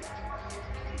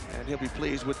 And he'll be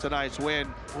pleased with tonight's win.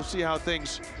 We'll see how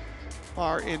things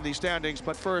are in the standings,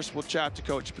 but first we'll chat to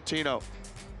Coach Patino.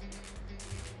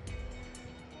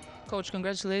 Coach,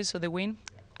 congratulations on the win.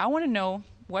 I want to know,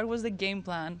 what was the game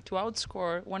plan to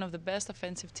outscore one of the best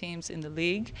offensive teams in the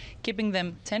league, keeping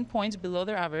them 10 points below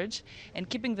their average, and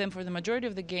keeping them for the majority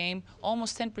of the game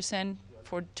almost 10%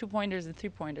 for 2-pointers and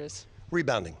 3-pointers?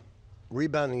 Rebounding.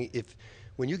 Rebounding,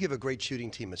 when you give a great shooting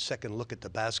team a second look at the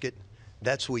basket,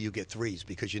 that's where you get threes,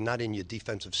 because you're not in your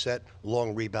defensive set.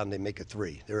 Long rebound, they make a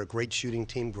 3. They're a great shooting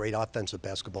team, great offensive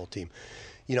basketball team.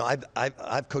 You know,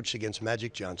 I've coached against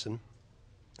Magic Johnson,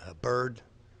 Bird,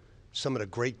 some of the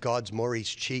great guards,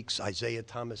 Maurice Cheeks, Isaiah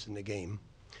Thomas in the game.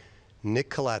 Nick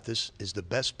Calathes is the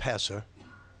best passer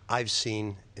I've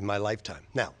seen in my lifetime.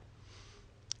 Now,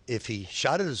 if he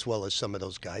shot it as well as some of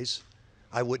those guys,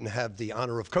 I wouldn't have the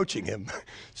honor of coaching him.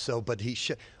 But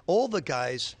all the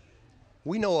guys,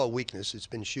 we know our weakness. It's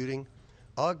been shooting.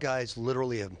 Our guys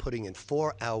literally have been putting in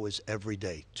 4 hours every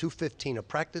day, 2:15 of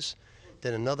practice,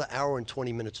 then another hour and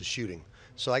 20 minutes of shooting.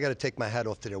 So I got to take my hat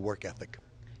off to their work ethic.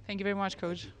 Thank you very much,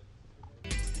 Coach.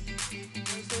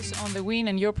 On the win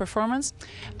and your performance.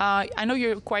 I know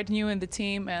you're quite new in the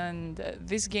team, and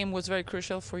this game was very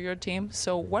crucial for your team.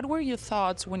 So what were your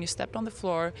thoughts when you stepped on the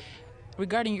floor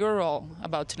regarding your role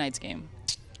about tonight's game?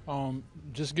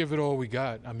 Just give it all we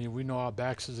got. I mean, we know our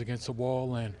backs is against the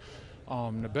wall, and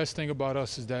the best thing about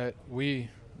us is that we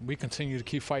continue to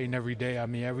keep fighting every day. I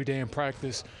mean, every day in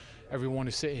practice, everyone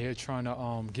is sitting here trying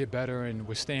to get better, and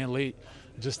we're staying late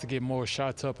just to get more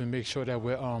shots up and make sure that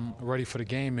we're ready for the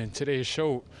game. And today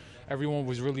showed everyone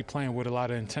was really playing with a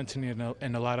lot of intensity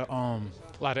and a lot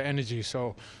of energy.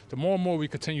 So the more and more we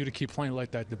continue to keep playing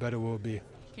like that, the better we'll be.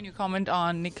 Can you comment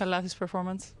on Nick Calathes'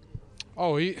 performance?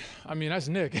 Oh, I mean, that's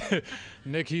Nick.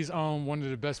 Nick, he's one of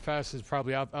the best passers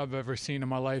probably I've ever seen in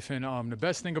my life. And the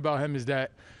best thing about him is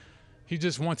that he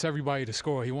just wants everybody to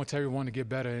score. He wants everyone to get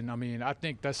better. And, I mean, I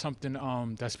think that's something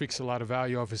that speaks a lot of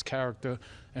value of his character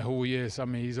and who he is. I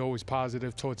mean, he's always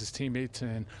positive towards his teammates.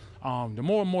 And the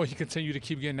more and more he continues to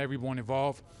keep getting everyone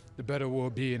involved, the better we'll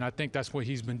be. And I think that's what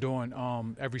he's been doing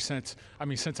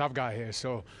since I've got here.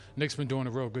 So Nick's been doing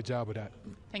a real good job with that.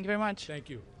 Thank you very much. Thank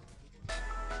you.